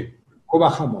 Sí. O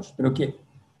bajamos, pero que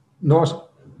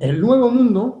el nuevo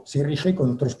mundo se rige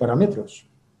con otros parámetros.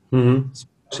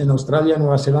 En Australia,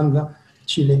 Nueva Zelanda,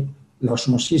 Chile, la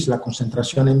osmosis, la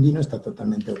concentración en vino está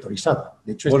totalmente autorizada.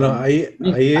 De hecho, bueno, ahí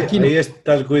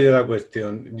está el quid de la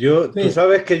cuestión. Tú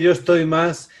sabes que yo estoy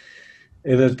más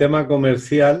en el tema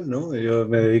comercial, ¿no? Yo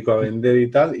me dedico a vender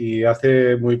y tal, y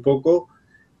hace muy poco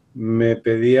me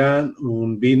pedían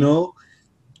un vino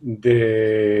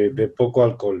de poco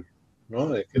alcohol, ¿no?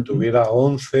 De que tuviera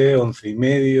 11 y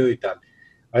medio y tal.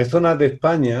 Hay zonas de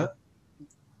España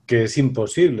que es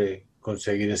imposible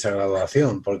conseguir esa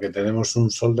graduación, porque tenemos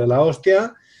un sol de la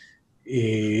hostia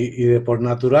y de por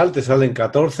natural te salen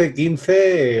 14,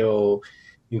 15 o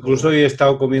incluso hoy he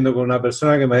estado comiendo con una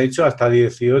persona que me ha dicho hasta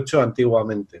 18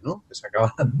 antiguamente, ¿no? Que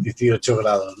sacaban 18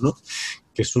 grados, ¿no?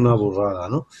 Que es una burrada,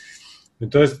 ¿no?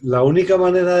 Entonces, la única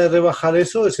manera de rebajar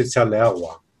eso es echarle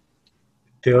agua,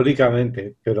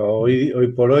 teóricamente, pero hoy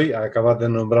por hoy acabas de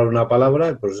nombrar una palabra,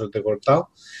 y por eso te he cortado,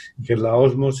 que es la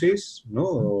ósmosis,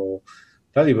 ¿no?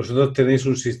 Y vosotros tenéis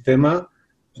un sistema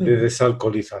de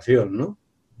desalcoholización, ¿no?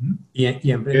 Que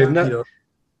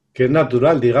es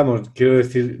natural, digamos, quiero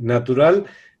decir, natural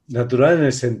en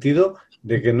el sentido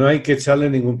de que no hay que echarle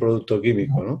ningún producto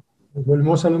químico, ¿no?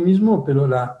 Volvemos a lo mismo, pero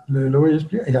lo voy a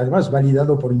explicar. Y además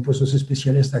validado por impuestos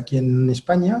especiales aquí en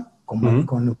España,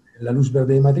 con la Luz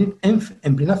Verde de Madrid,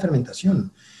 en plena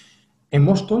fermentación. En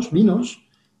mostos, vinos,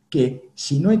 que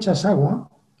si no echas agua,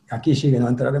 aquí sí que no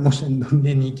entraremos en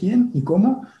dónde, ni quién, ni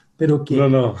cómo, pero que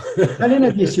No. salen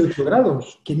a 18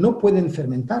 grados, que no pueden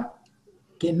fermentar,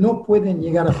 que no pueden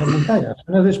llegar a fermentar. En las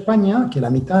zonas de España, que la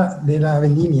mitad de la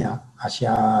vendimia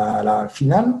hacia la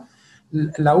final,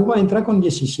 la uva entra con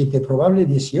 17, probable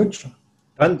 18.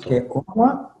 ¿Tanto? Que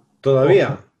uva,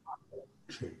 ¿Todavía?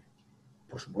 Sí,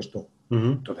 por supuesto.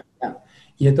 Uh-huh. Todavía.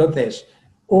 Y entonces,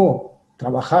 o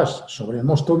trabajas sobre el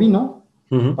mosto vino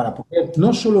Uh-huh. para poder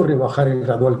no solo rebajar el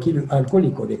grado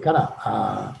alcohólico de cara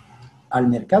al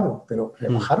mercado, pero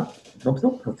rebajar el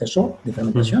propio proceso de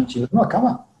fermentación, si no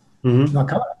acaba. No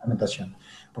acaba la fermentación.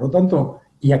 Por lo tanto,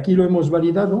 y aquí lo hemos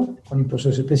validado con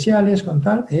impuestos especiales, con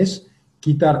tal, es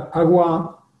quitar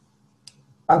agua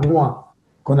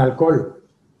con alcohol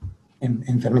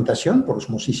en fermentación, por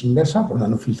osmosis inversa, por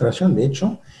nanofiltración, de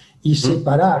hecho, y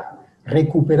separar,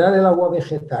 recuperar el agua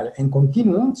vegetal en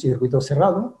continuo, circuito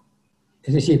cerrado,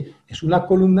 es decir, es una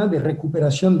columna de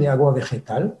recuperación de agua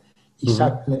vegetal, y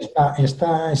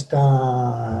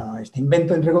este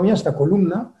invento, entre comillas, esta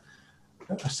columna,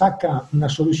 saca una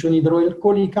solución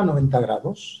hidroalcohólica a 90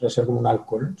 grados, o sea, como un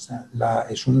alcohol, o sea,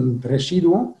 es un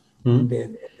residuo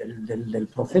del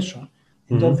proceso.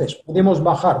 Entonces, podemos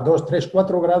bajar 2, 3,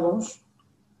 4 grados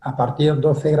a partir de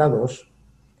 12 grados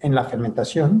en la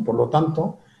fermentación. Por lo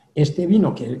tanto, este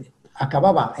vino que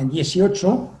acababa en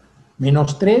 18,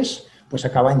 menos 3, pues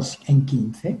acaba en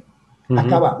 15.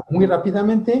 Acaba muy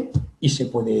rápidamente y se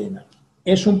puede...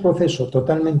 Es un proceso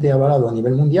totalmente avalado a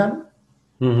nivel mundial,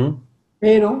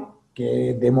 pero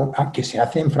que se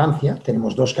hace en Francia.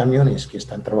 Tenemos 2 camiones que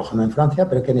están trabajando en Francia,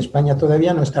 pero que en España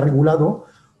todavía no está regulado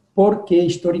porque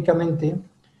históricamente,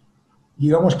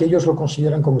 digamos que ellos lo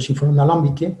consideran como si fuera un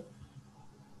alambique,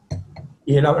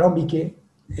 y el alambique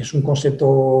es un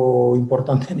concepto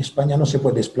importante en España, no se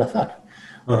puede desplazar,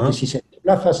 porque si se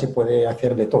desplaza se puede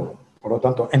hacer de todo. Por lo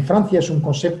tanto, en Francia es un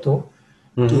concepto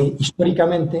que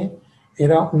históricamente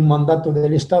era un mandato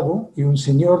del Estado y un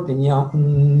señor tenía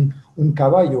un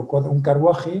caballo, un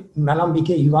carruaje, un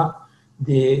alambique, iba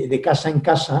de casa en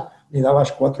casa, le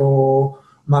dabas 4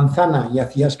 manzanas y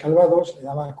hacías calvados, le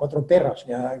dabas 4 peras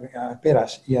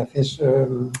y haces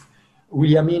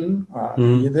Williamín,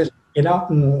 y entonces era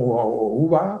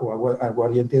uva o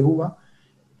aguardiente de uva.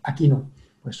 Aquí no.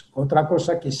 Pues otra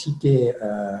cosa que sí que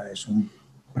es una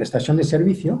prestación de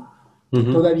servicio que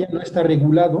todavía no está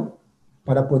regulado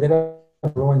para poder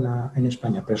hacerlo en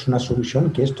España, pero es una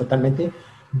solución que es totalmente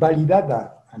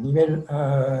validada a nivel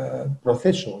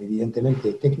proceso,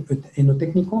 evidentemente,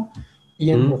 enotécnico, y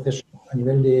en proceso a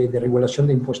nivel de regulación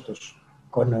de impuestos,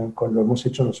 con lo hemos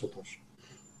hecho nosotros.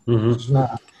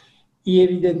 Y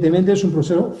evidentemente es un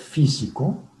proceso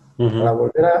físico. Para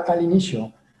volver al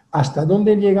inicio, ¿hasta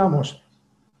dónde llegamos?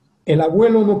 El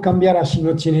abuelo no cambiará si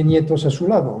no tiene nietos a su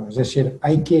lado. Es decir,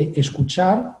 hay que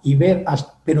escuchar y ver,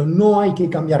 pero no hay que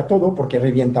cambiar todo porque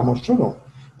revientamos solo.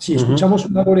 Si escuchamos a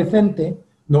un adolescente,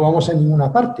 no vamos a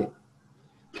ninguna parte.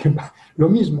 Lo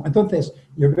mismo. Entonces,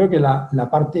 yo creo que la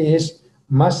parte es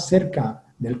más cerca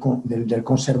del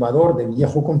conservador, del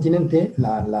viejo continente.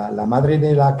 La madre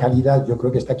de la calidad yo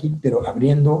creo que está aquí, pero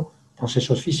abriendo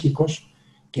procesos físicos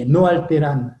que no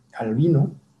alteran al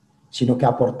vino, sino que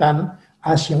aportan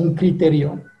hacia un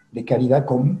criterio de calidad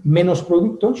con menos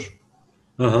productos,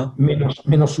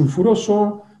 menos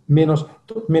sulfuroso, menos...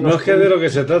 No es que de lo que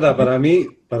se trata. Para mí,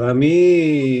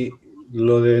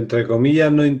 lo de, entre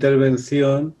comillas, no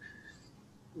intervención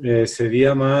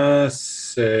sería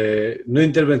más no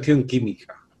intervención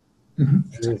química.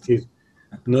 Es decir,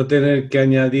 no tener que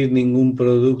añadir ningún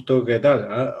producto que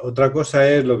tal. Otra cosa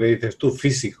es lo que dices tú,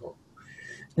 físico.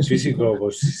 Físico,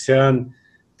 pues sean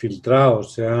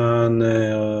filtrados, sean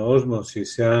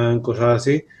osmosis, sean cosas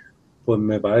así, pues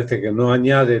me parece que no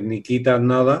añades ni quitas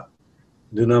nada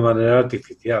de una manera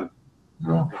artificial.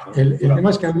 No, el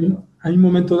tema es que hay un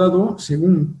momento dado,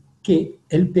 según que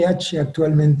el pH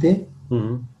actualmente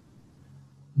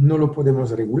no lo podemos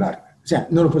regular. O sea,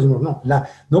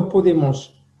 no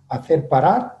podemos hacer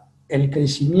parar el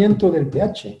crecimiento del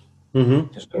pH. Eso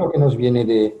es lo que nos viene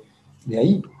de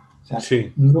ahí. O sea,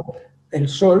 el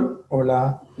sol o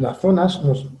las zonas,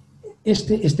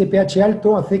 este pH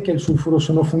alto hace que el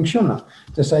sulfuroso no funciona.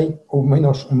 Entonces o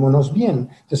menos bien.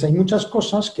 Entonces hay muchas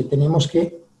cosas que tenemos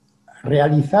que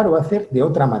realizar o hacer de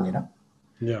otra manera.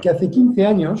 Que hace 15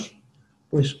 años,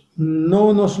 pues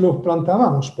no nos lo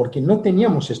plantábamos porque no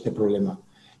teníamos este problema.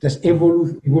 Entonces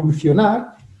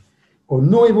evolucionar o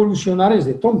no evolucionar es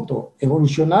de tonto.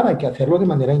 Evolucionar hay que hacerlo de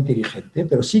manera inteligente,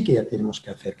 pero sí que ya tenemos que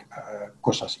hacer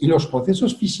cosas. Y los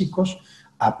procesos físicos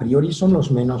a priori son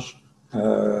los menos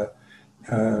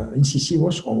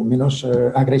incisivos o menos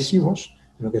agresivos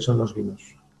de lo que son los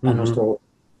vinos, a nuestro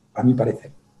a mi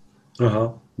parecer.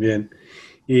 Ajá, bien.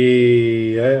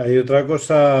 Y hay otra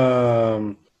cosa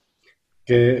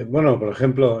que, bueno, por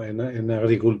ejemplo, en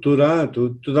agricultura,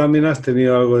 tú también has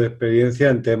tenido algo de experiencia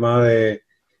en tema de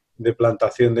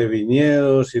plantación de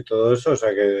viñedos y todo eso, o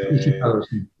sea que Visitado,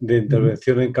 sí. de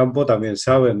intervención en campo también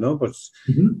sabes, ¿no? Pues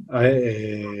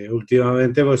Ujú.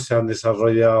 últimamente pues se han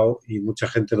desarrollado y mucha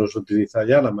gente los utiliza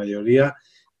ya, la mayoría,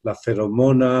 las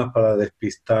feromonas para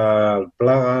despistar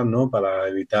plagas, ¿no? Para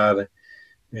evitar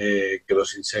que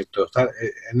los insectos... Tal.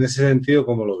 En ese sentido,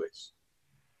 ¿cómo lo ves?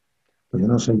 Pues yo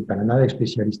no soy para nada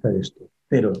especialista de esto,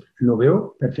 pero lo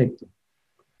veo perfecto.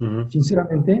 Ujú,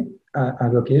 Sinceramente, a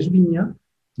lo que es viña,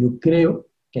 yo creo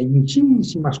que hay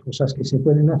muchísimas cosas que se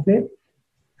pueden hacer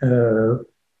eh,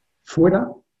 fuera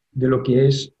de lo que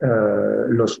es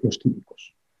los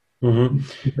químicos. ujú.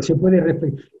 Se puede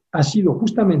ha sido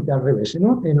justamente al revés,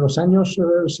 ¿no? En los años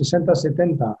 60,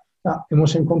 70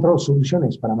 hemos encontrado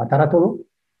soluciones para matar a todo.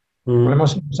 Mm.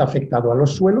 Hemos afectado a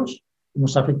los suelos,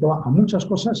 hemos afectado a muchas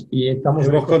cosas y estamos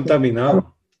Hemos recogiendo.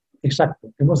 contaminado. Exacto,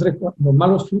 hemos recogido los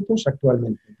malos frutos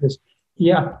actualmente. Entonces,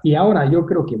 y ahora yo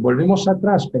creo que volvemos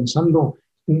atrás pensando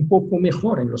un poco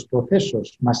mejor en los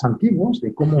procesos más antiguos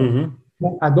de cómo,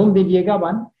 Ujú, a dónde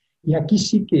llegaban. Y aquí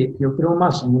sí que yo creo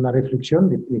más en una reflexión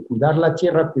de cuidar la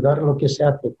tierra, cuidar lo que se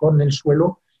hace con el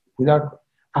suelo, cuidar,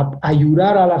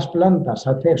 ayudar a las plantas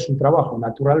a hacer su trabajo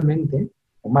naturalmente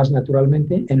o más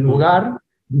naturalmente, en ujú. lugar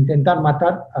de intentar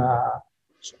matar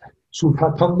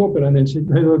sulfatando, pero en el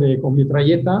sentido de con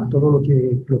metralleta, todo lo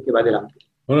que va delante.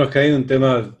 Bueno, es que hay un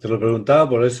tema, te lo preguntaba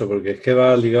por eso, porque es que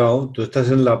va ligado, tú estás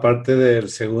en la parte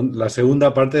la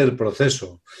segunda parte del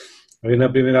proceso. Hay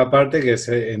una primera parte que es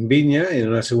en viña y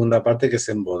una segunda parte que es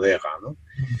en bodega, ¿no?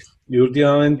 Y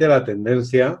últimamente la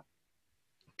tendencia,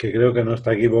 que creo que no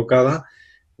está equivocada,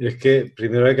 es que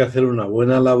primero hay que hacer una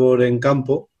buena labor en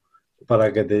campo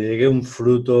para que te llegue un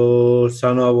fruto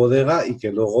sano a bodega y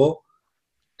que luego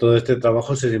todo este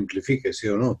trabajo se simplifique, ¿sí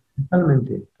o no?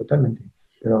 Totalmente, totalmente.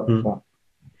 Pero Mm, bueno,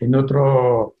 en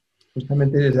otro,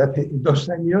 justamente desde hace 2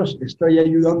 años, estoy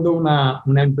ayudando a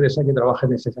una empresa que trabaja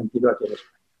en ese sentido aquí en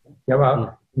España. Ya mm,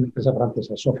 va una empresa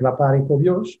francesa, Soflapar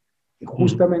Ecobios, que mm,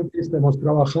 justamente estamos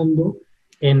trabajando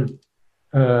en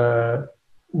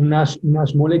unas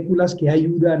moléculas que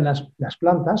ayudan las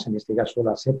plantas, en este caso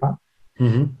la cepa,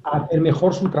 mm, a hacer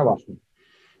mejor su trabajo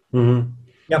mm,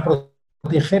 y a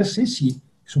protegerse si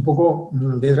es un poco,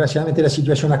 desgraciadamente, la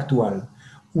situación actual.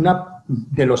 Una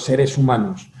de los seres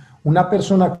humanos, una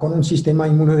persona con un sistema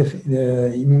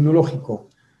inmunológico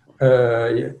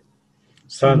eh,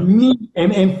 sano.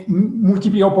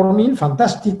 multiplicado por 1000,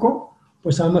 fantástico,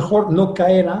 pues a lo mejor no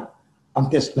caerá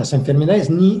antes las enfermedades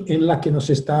ni en la que nos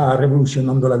está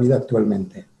revolucionando la vida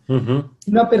actualmente. Ujú,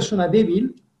 Una persona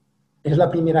débil es la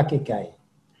primera que cae.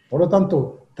 Por lo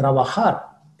tanto,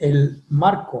 trabajar el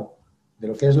marco de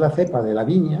lo que es la cepa de la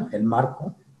viña, el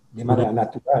marco, de ujú, manera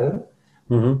natural,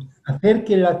 ujú, hacer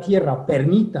que la tierra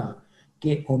permita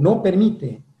que o no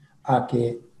permite a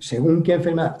que según qué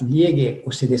enfermedad llegue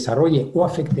o se desarrolle o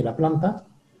afecte la planta,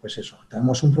 pues eso.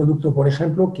 Tenemos un producto, por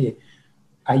ejemplo, que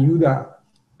ayuda,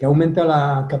 que aumenta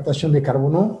la captación de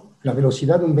carbono, la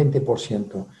velocidad de un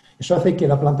 20%. Eso hace que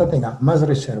la planta tenga más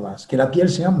reservas, que la piel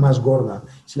sea más gorda.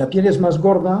 Si la piel es más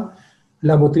gorda,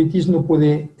 la botritis no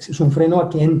puede, es un freno a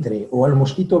que entre, o al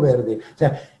mosquito verde. O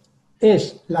sea,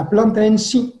 es la planta en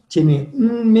sí tiene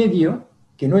un medio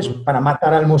que no es ujú, para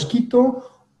matar al mosquito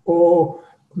o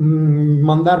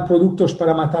mandar productos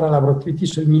para matar a la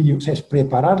botritis o el milio. O sea, es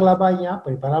preparar la valla,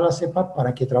 preparar la cepa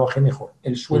para que trabaje mejor.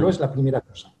 El suelo es la primera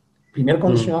cosa. Primer ujú,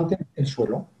 condicionante, el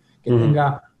suelo, que ujú,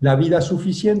 tenga la vida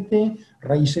suficiente,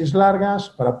 raíces largas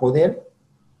para poder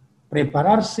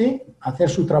prepararse a hacer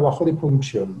su trabajo de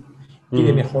producción y de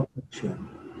ujú, mejor producción.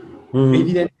 ujú,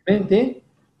 Evidentemente,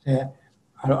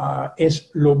 es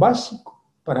lo básico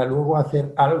para luego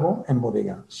hacer algo en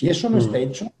bodega. Si eso no está ujú.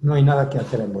 hecho, no hay nada que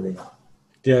hacer en bodega.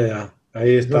 Ya, ya,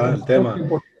 ahí Yo está el trabajo tema.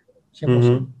 100%. 100%.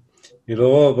 Ujú. Y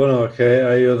luego, bueno, es que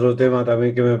hay otro tema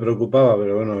también que me preocupaba,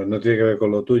 pero bueno, no tiene que ver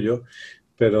con lo tuyo,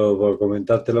 pero por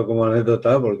comentártelo como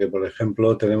anécdota, porque por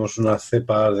ejemplo tenemos unas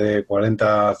cepas de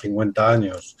 40 a 50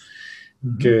 años Uh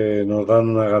 -huh. que nos dan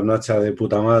una garnacha de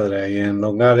puta madre ahí en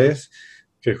Longares,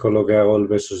 que es con lo que hago el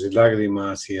Besos y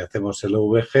Lágrimas y hacemos el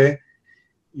VG,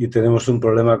 y tenemos un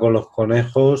problema con los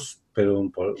conejos, pero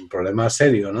un problema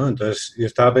serio, ¿no? Entonces yo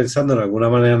estaba pensando en alguna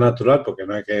manera natural, porque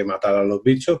no hay que matar a los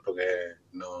bichos, porque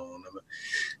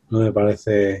no me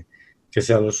parece que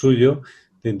sea lo suyo,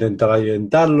 de intentar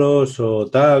ahuyentarlos o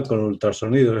tal, con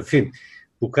ultrasonidos, en fin,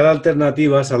 buscar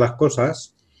alternativas a las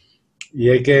cosas y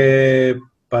hay que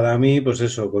para mí, pues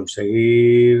eso,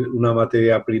 conseguir una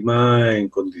materia prima en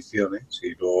condiciones.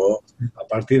 Y luego, a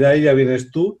partir de ahí ya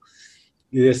vienes tú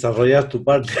y desarrollas tu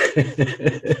parte.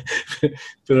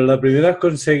 Pero la primera es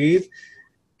conseguir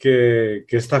que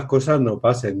estas cosas no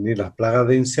pasen, ni las plagas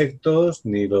de insectos,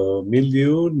 ni los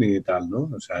mildews, ni tal, ¿no?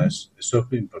 O sea, eso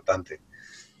es importante.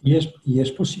 Yo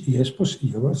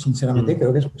sinceramente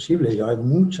creo que es posible. Hay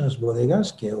muchas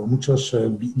bodegas o muchos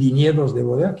viñedos de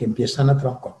bodega que empiezan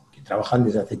que trabajan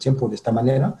desde hace tiempo de esta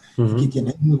manera y que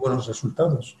tienen muy buenos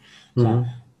resultados. O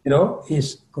sea, pero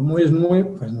como es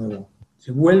nuevo, pues nuevo.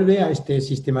 Se vuelve a este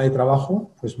sistema de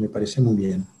trabajo, pues me parece muy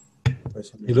bien.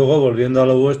 Y luego, volviendo a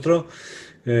lo vuestro,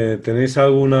 ¿tenéis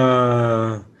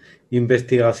alguna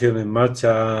investigación en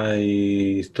marcha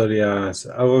y historias,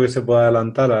 algo que se pueda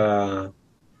adelantar a...?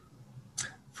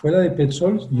 Fuera de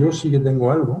Petsol, yo sí que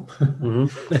tengo algo,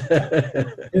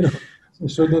 pero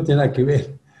eso no tiene nada que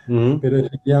ver. Pero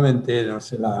efectivamente, no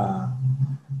sé,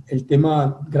 el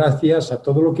tema, gracias a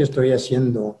todo lo que estoy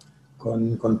haciendo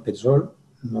con Petsol,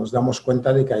 nos damos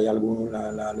cuenta de que hay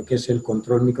lo que es el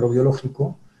control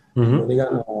microbiológico,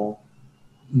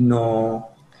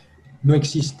 no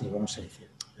existe, vamos a decir.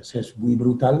 Es muy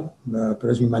brutal,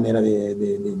 pero es mi manera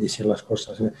de decir las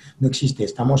cosas. No existe.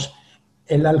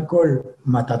 El alcohol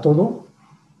mata todo,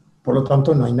 por lo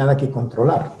tanto no hay nada que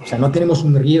controlar. O sea, no tenemos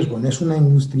un riesgo, no es una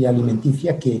industria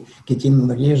alimenticia que tiene un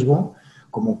riesgo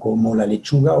como la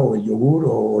lechuga o el yogur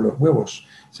o los huevos.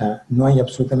 O sea, no hay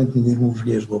absolutamente ningún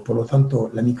riesgo. Por lo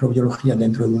tanto, la microbiología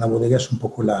dentro de una bodega es un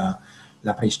poco la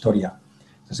prehistoria.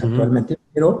 Entonces, actualmente,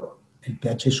 pero el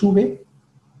pH sube,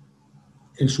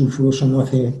 el sulfuroso no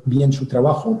hace bien su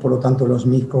trabajo, por lo tanto, los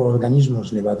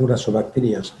microorganismos, levaduras o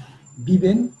bacterias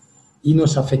viven y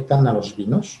nos afectan a los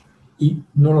vinos y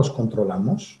no los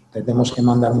controlamos. Tenemos que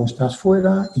mandar muestras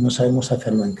fuera y no sabemos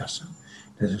hacerlo en casa.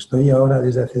 Entonces, estoy ahora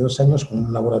desde hace 2 años con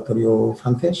un laboratorio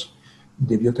francés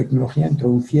de biotecnología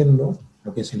introduciendo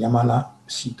lo que se llama la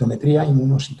citometría,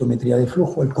 inmunocitometría de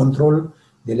flujo, el control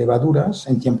de levaduras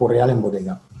en tiempo real en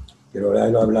bodega. Pero ahora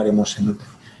lo hablaremos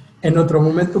en otro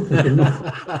momento porque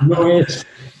no es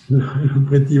el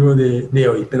objetivo de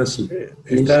hoy, pero sí.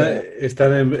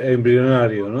 Está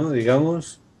embrionario, ¿no?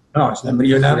 Digamos. No, está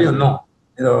embrionario, no.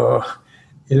 Pero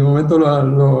en el momento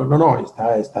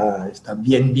está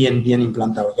bien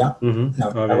implantado ya.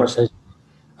 La cosa es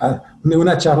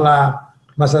una charla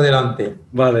más adelante.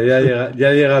 Vale,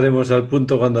 ya llegaremos al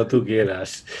punto cuando tú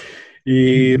quieras.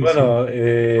 Y bueno,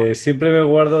 siempre me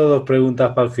guardo 2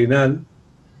 preguntas para el final,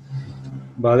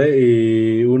 ¿vale?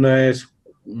 Y una es,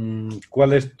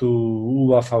 ¿cuál es tu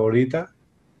uva favorita?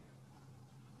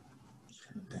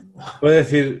 Puedes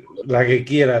decir la que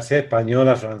quieras,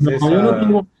 española, francesa. No, yo no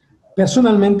tengo,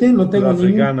 personalmente no tengo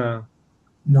africana.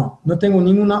 No tengo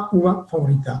ninguna uva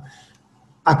favorita.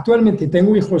 Actualmente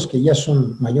tengo hijos que ya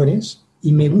son mayores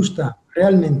y me gusta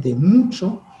realmente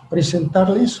mucho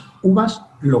presentarles uvas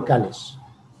locales.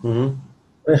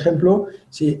 Por ejemplo,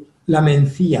 la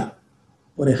mencía,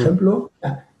 por ejemplo,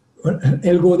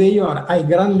 el godello. Ahora, hay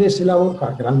grandes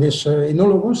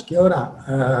enólogos que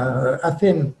ahora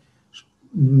hacen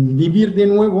vivir de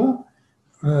nuevo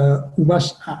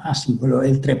uvas así,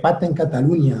 el Trepat en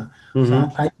Cataluña. O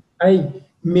sea,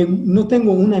 no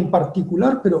tengo una en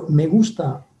particular, pero me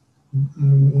gusta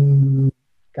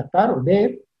catar o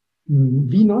ver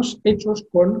vinos hechos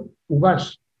con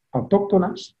uvas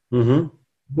autóctonas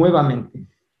nuevamente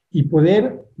y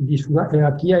poder disfrutar.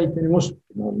 Aquí ahí tenemos,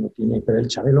 no tiene, pero el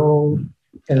Chabelo.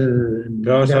 Pero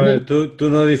vamos a ver, ¿tú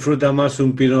no disfrutas más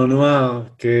un Pinot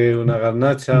Noir que una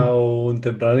Garnacha o un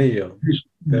Tempranillo?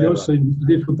 Yo soy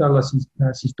de disfrutar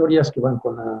las historias que van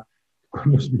con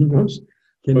los vinos,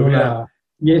 que pues no mira,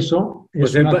 y eso es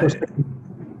pues una cosa.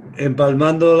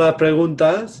 Empalmando las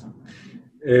preguntas,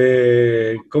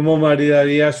 ¿cómo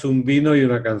maridarías un vino y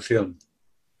una canción?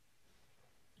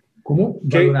 ¿Cómo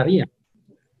valoraría?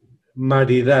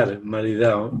 Maridier.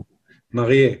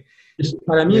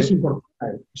 Para mí es importante.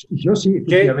 Yo sí,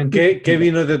 efectivamente. ¿Qué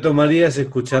vino te tomarías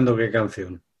escuchando qué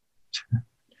canción?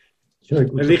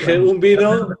 Elige un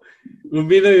vino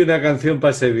y una canción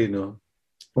para ese vino.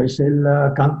 Pues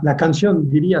la canción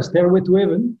diría Stairway to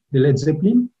Heaven de Led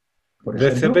Zeppelin.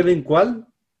 ¿Led Zeppelin cuál?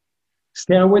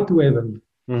 Stairway to Heaven.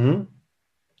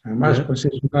 Además, pues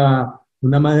es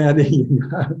una manera de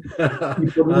llegar.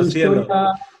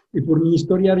 Y por mi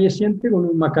historia reciente con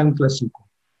un Macán clásico.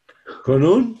 ¿Con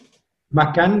un?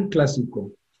 Macán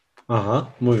clásico. Ajá,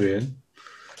 muy bien.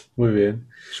 Muy bien.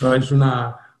 Eso es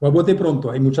una... A bote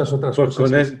pronto, hay muchas otras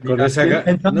cosas. Con esa...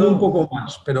 Pensando un poco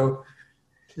más, pero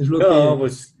es lo que...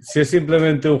 pues si es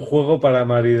simplemente un juego para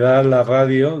maridar la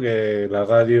radio, que la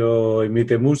radio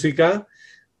emite música,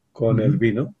 con el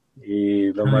vino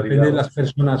y lo Depende de maridamos. las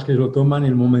personas que lo toman en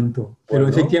el momento. Pero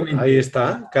Bueno, efectivamente. ahí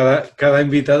está. Cada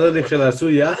invitado elige la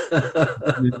suya.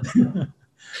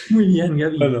 Muy bien,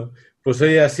 Gaby. Bueno, pues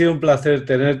hoy ha sido un placer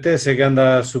tenerte. Sé que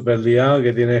andas súper liado,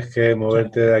 que tienes que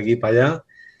moverte de aquí para allá.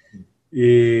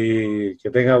 Y que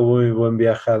tenga muy buen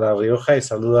viaje a La Rioja y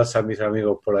saludas a mis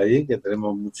amigos por allí, que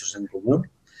tenemos muchos en común.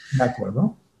 De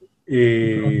acuerdo.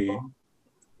 Y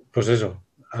pues eso,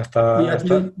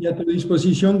 Y a tu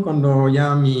disposición cuando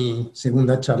ya mi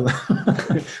segunda charla,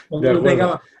 cuando lo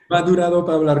tenga madurado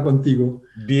para hablar contigo.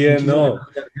 Bien, no,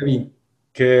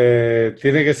 que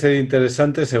tiene que ser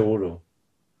interesante seguro,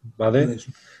 ¿vale?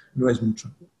 Lo es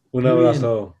mucho. Un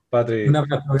abrazo, Patrick. Un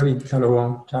abrazo, Gaby. Hasta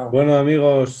luego. Chao. Bueno,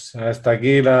 amigos, hasta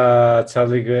aquí la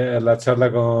charla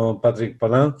con Patrick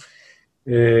Polán.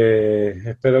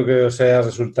 Espero que os haya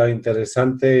resultado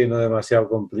interesante y no demasiado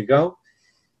complicado.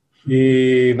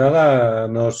 Y nada,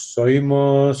 nos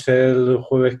oímos el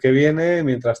jueves que viene.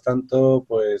 Mientras tanto,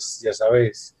 pues ya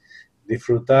sabéis,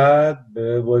 disfrutad,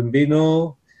 bebed buen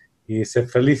vino y sed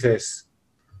felices.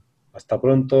 Hasta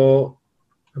pronto.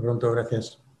 Hasta pronto,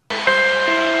 gracias.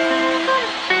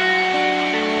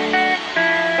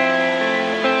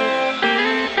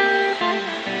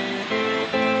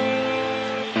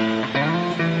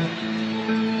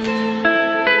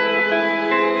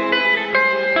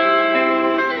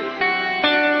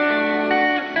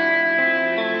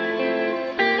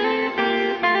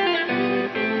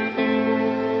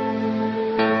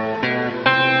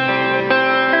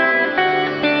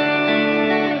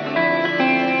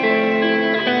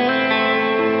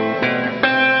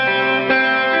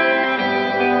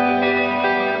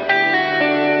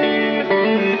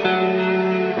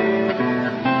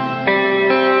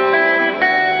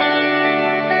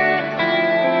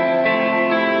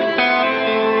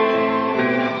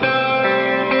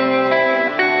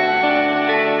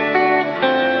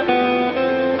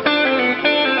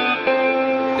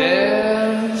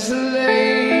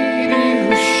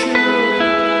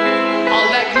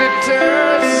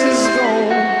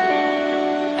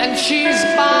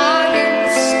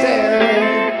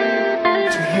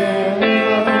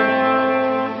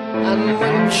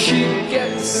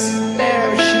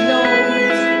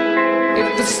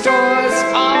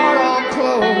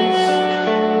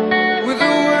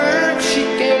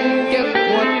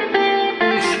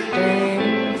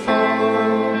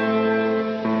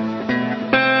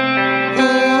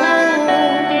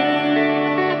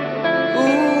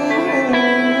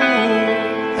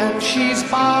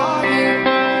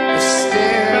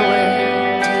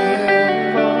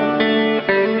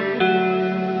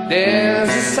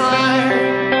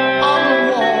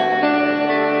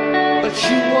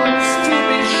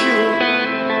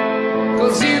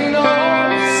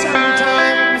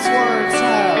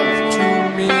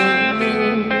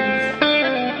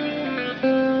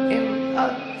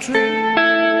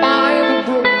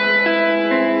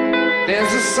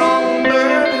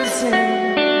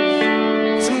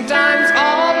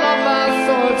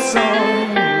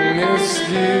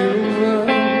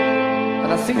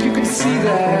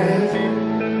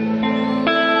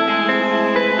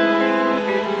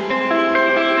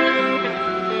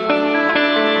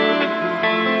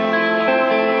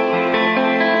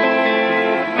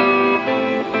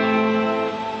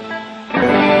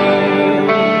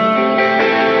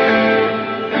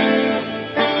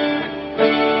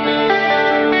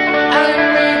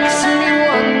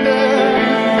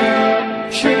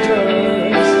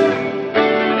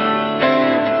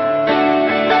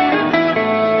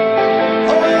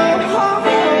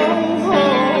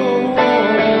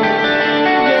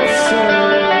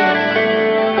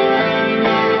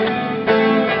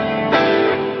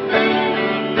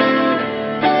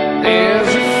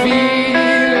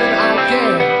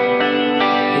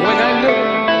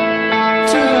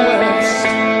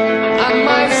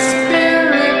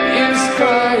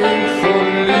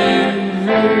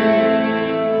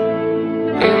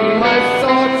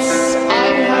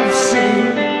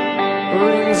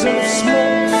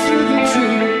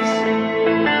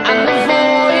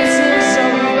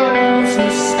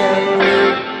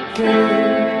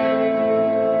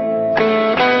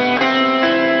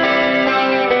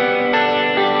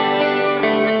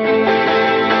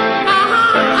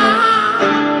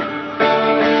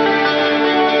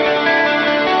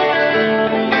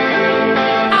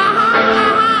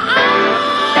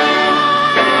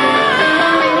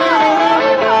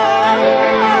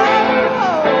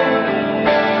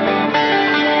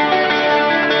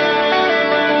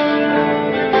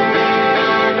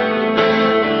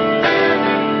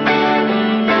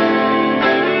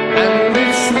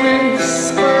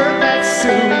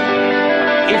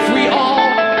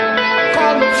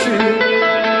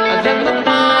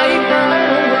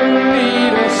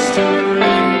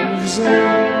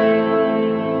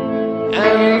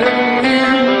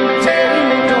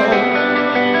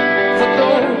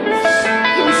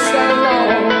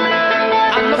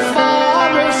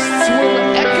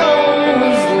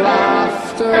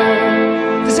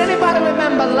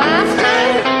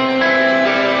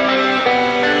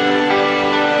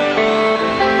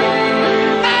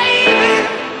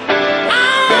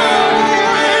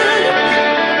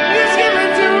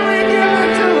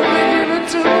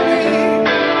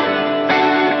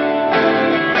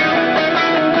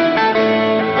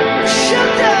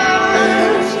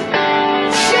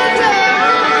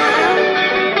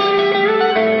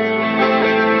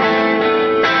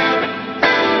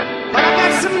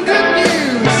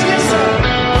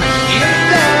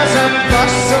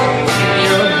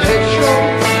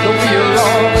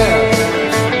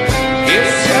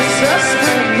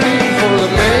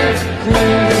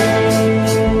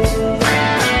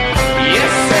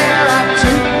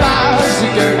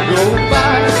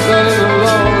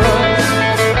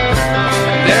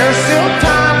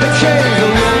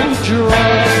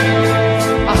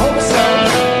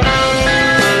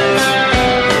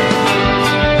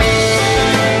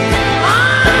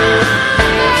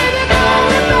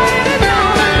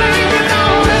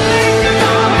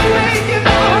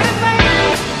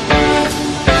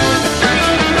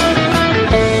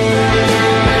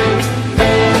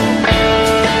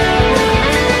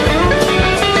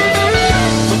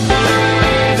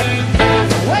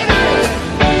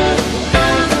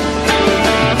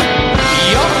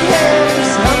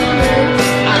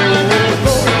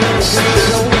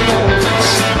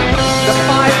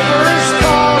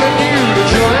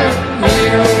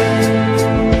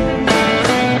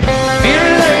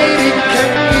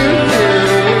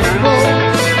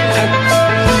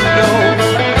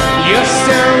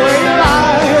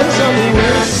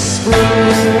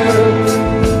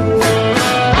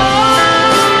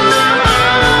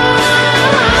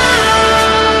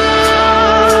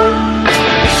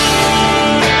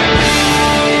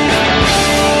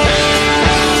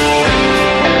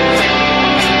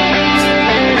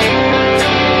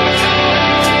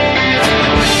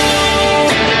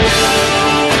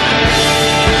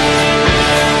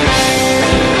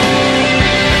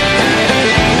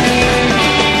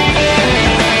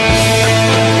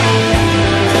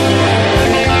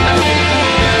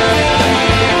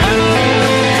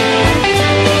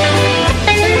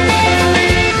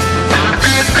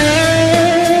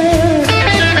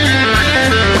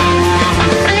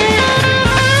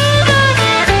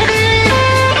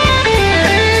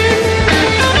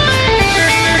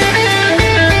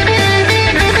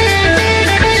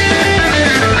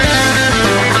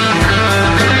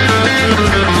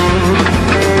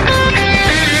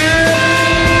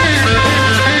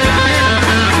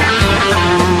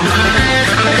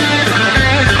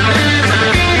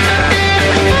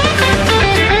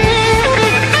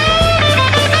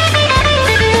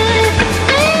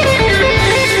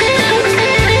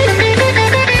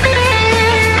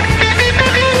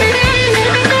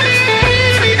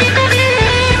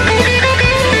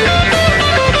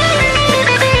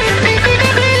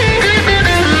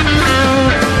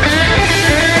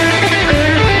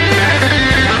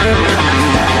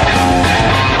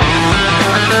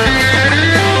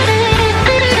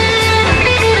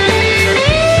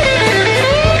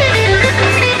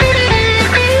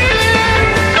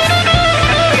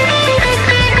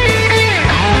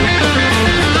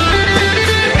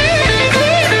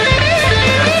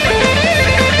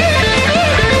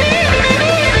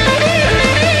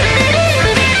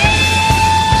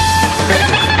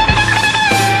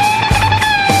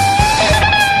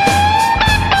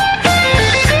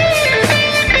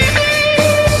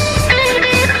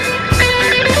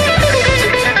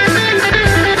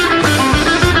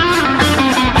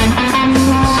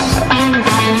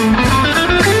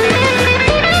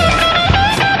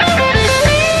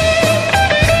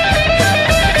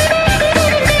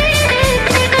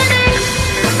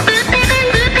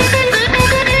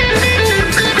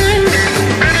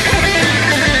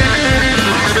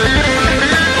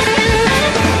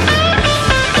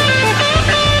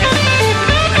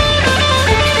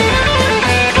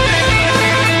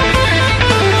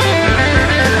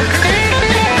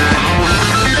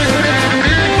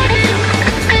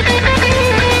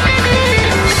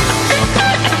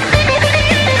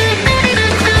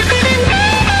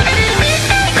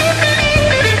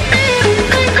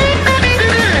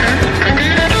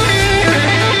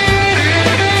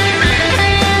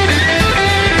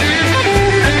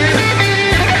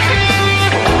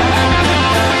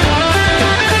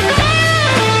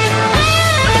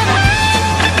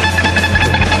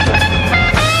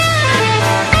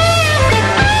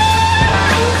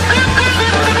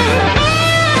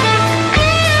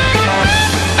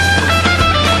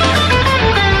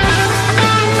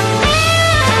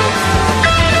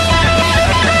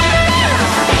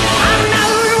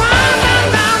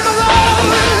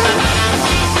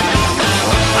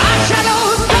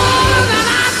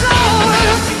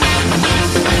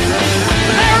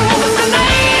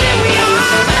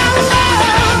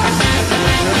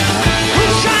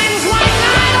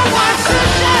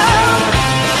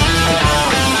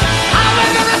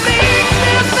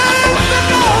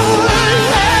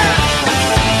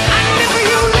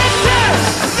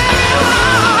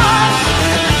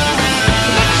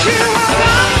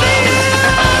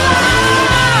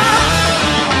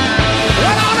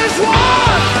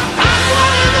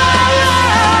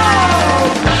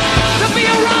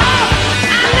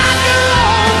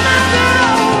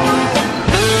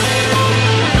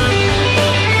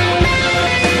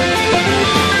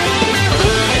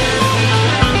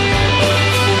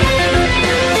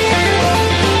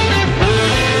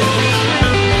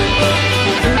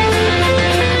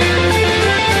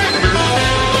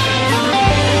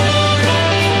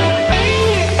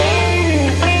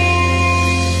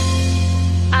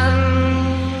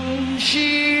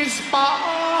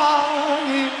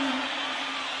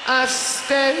 I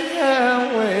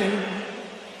stairway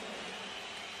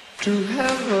to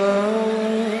heaven.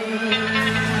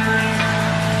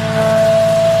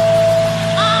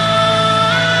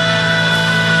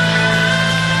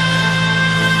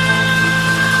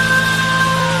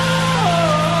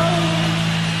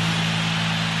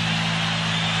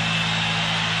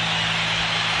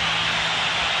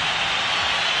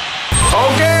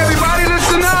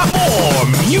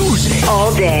 Music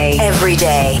all day, every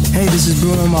day. Hey, this is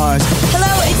Bruno Mars. Hello,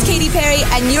 it's Katy Perry,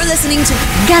 and you're listening to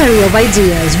Gallery of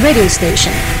Ideas radio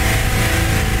station.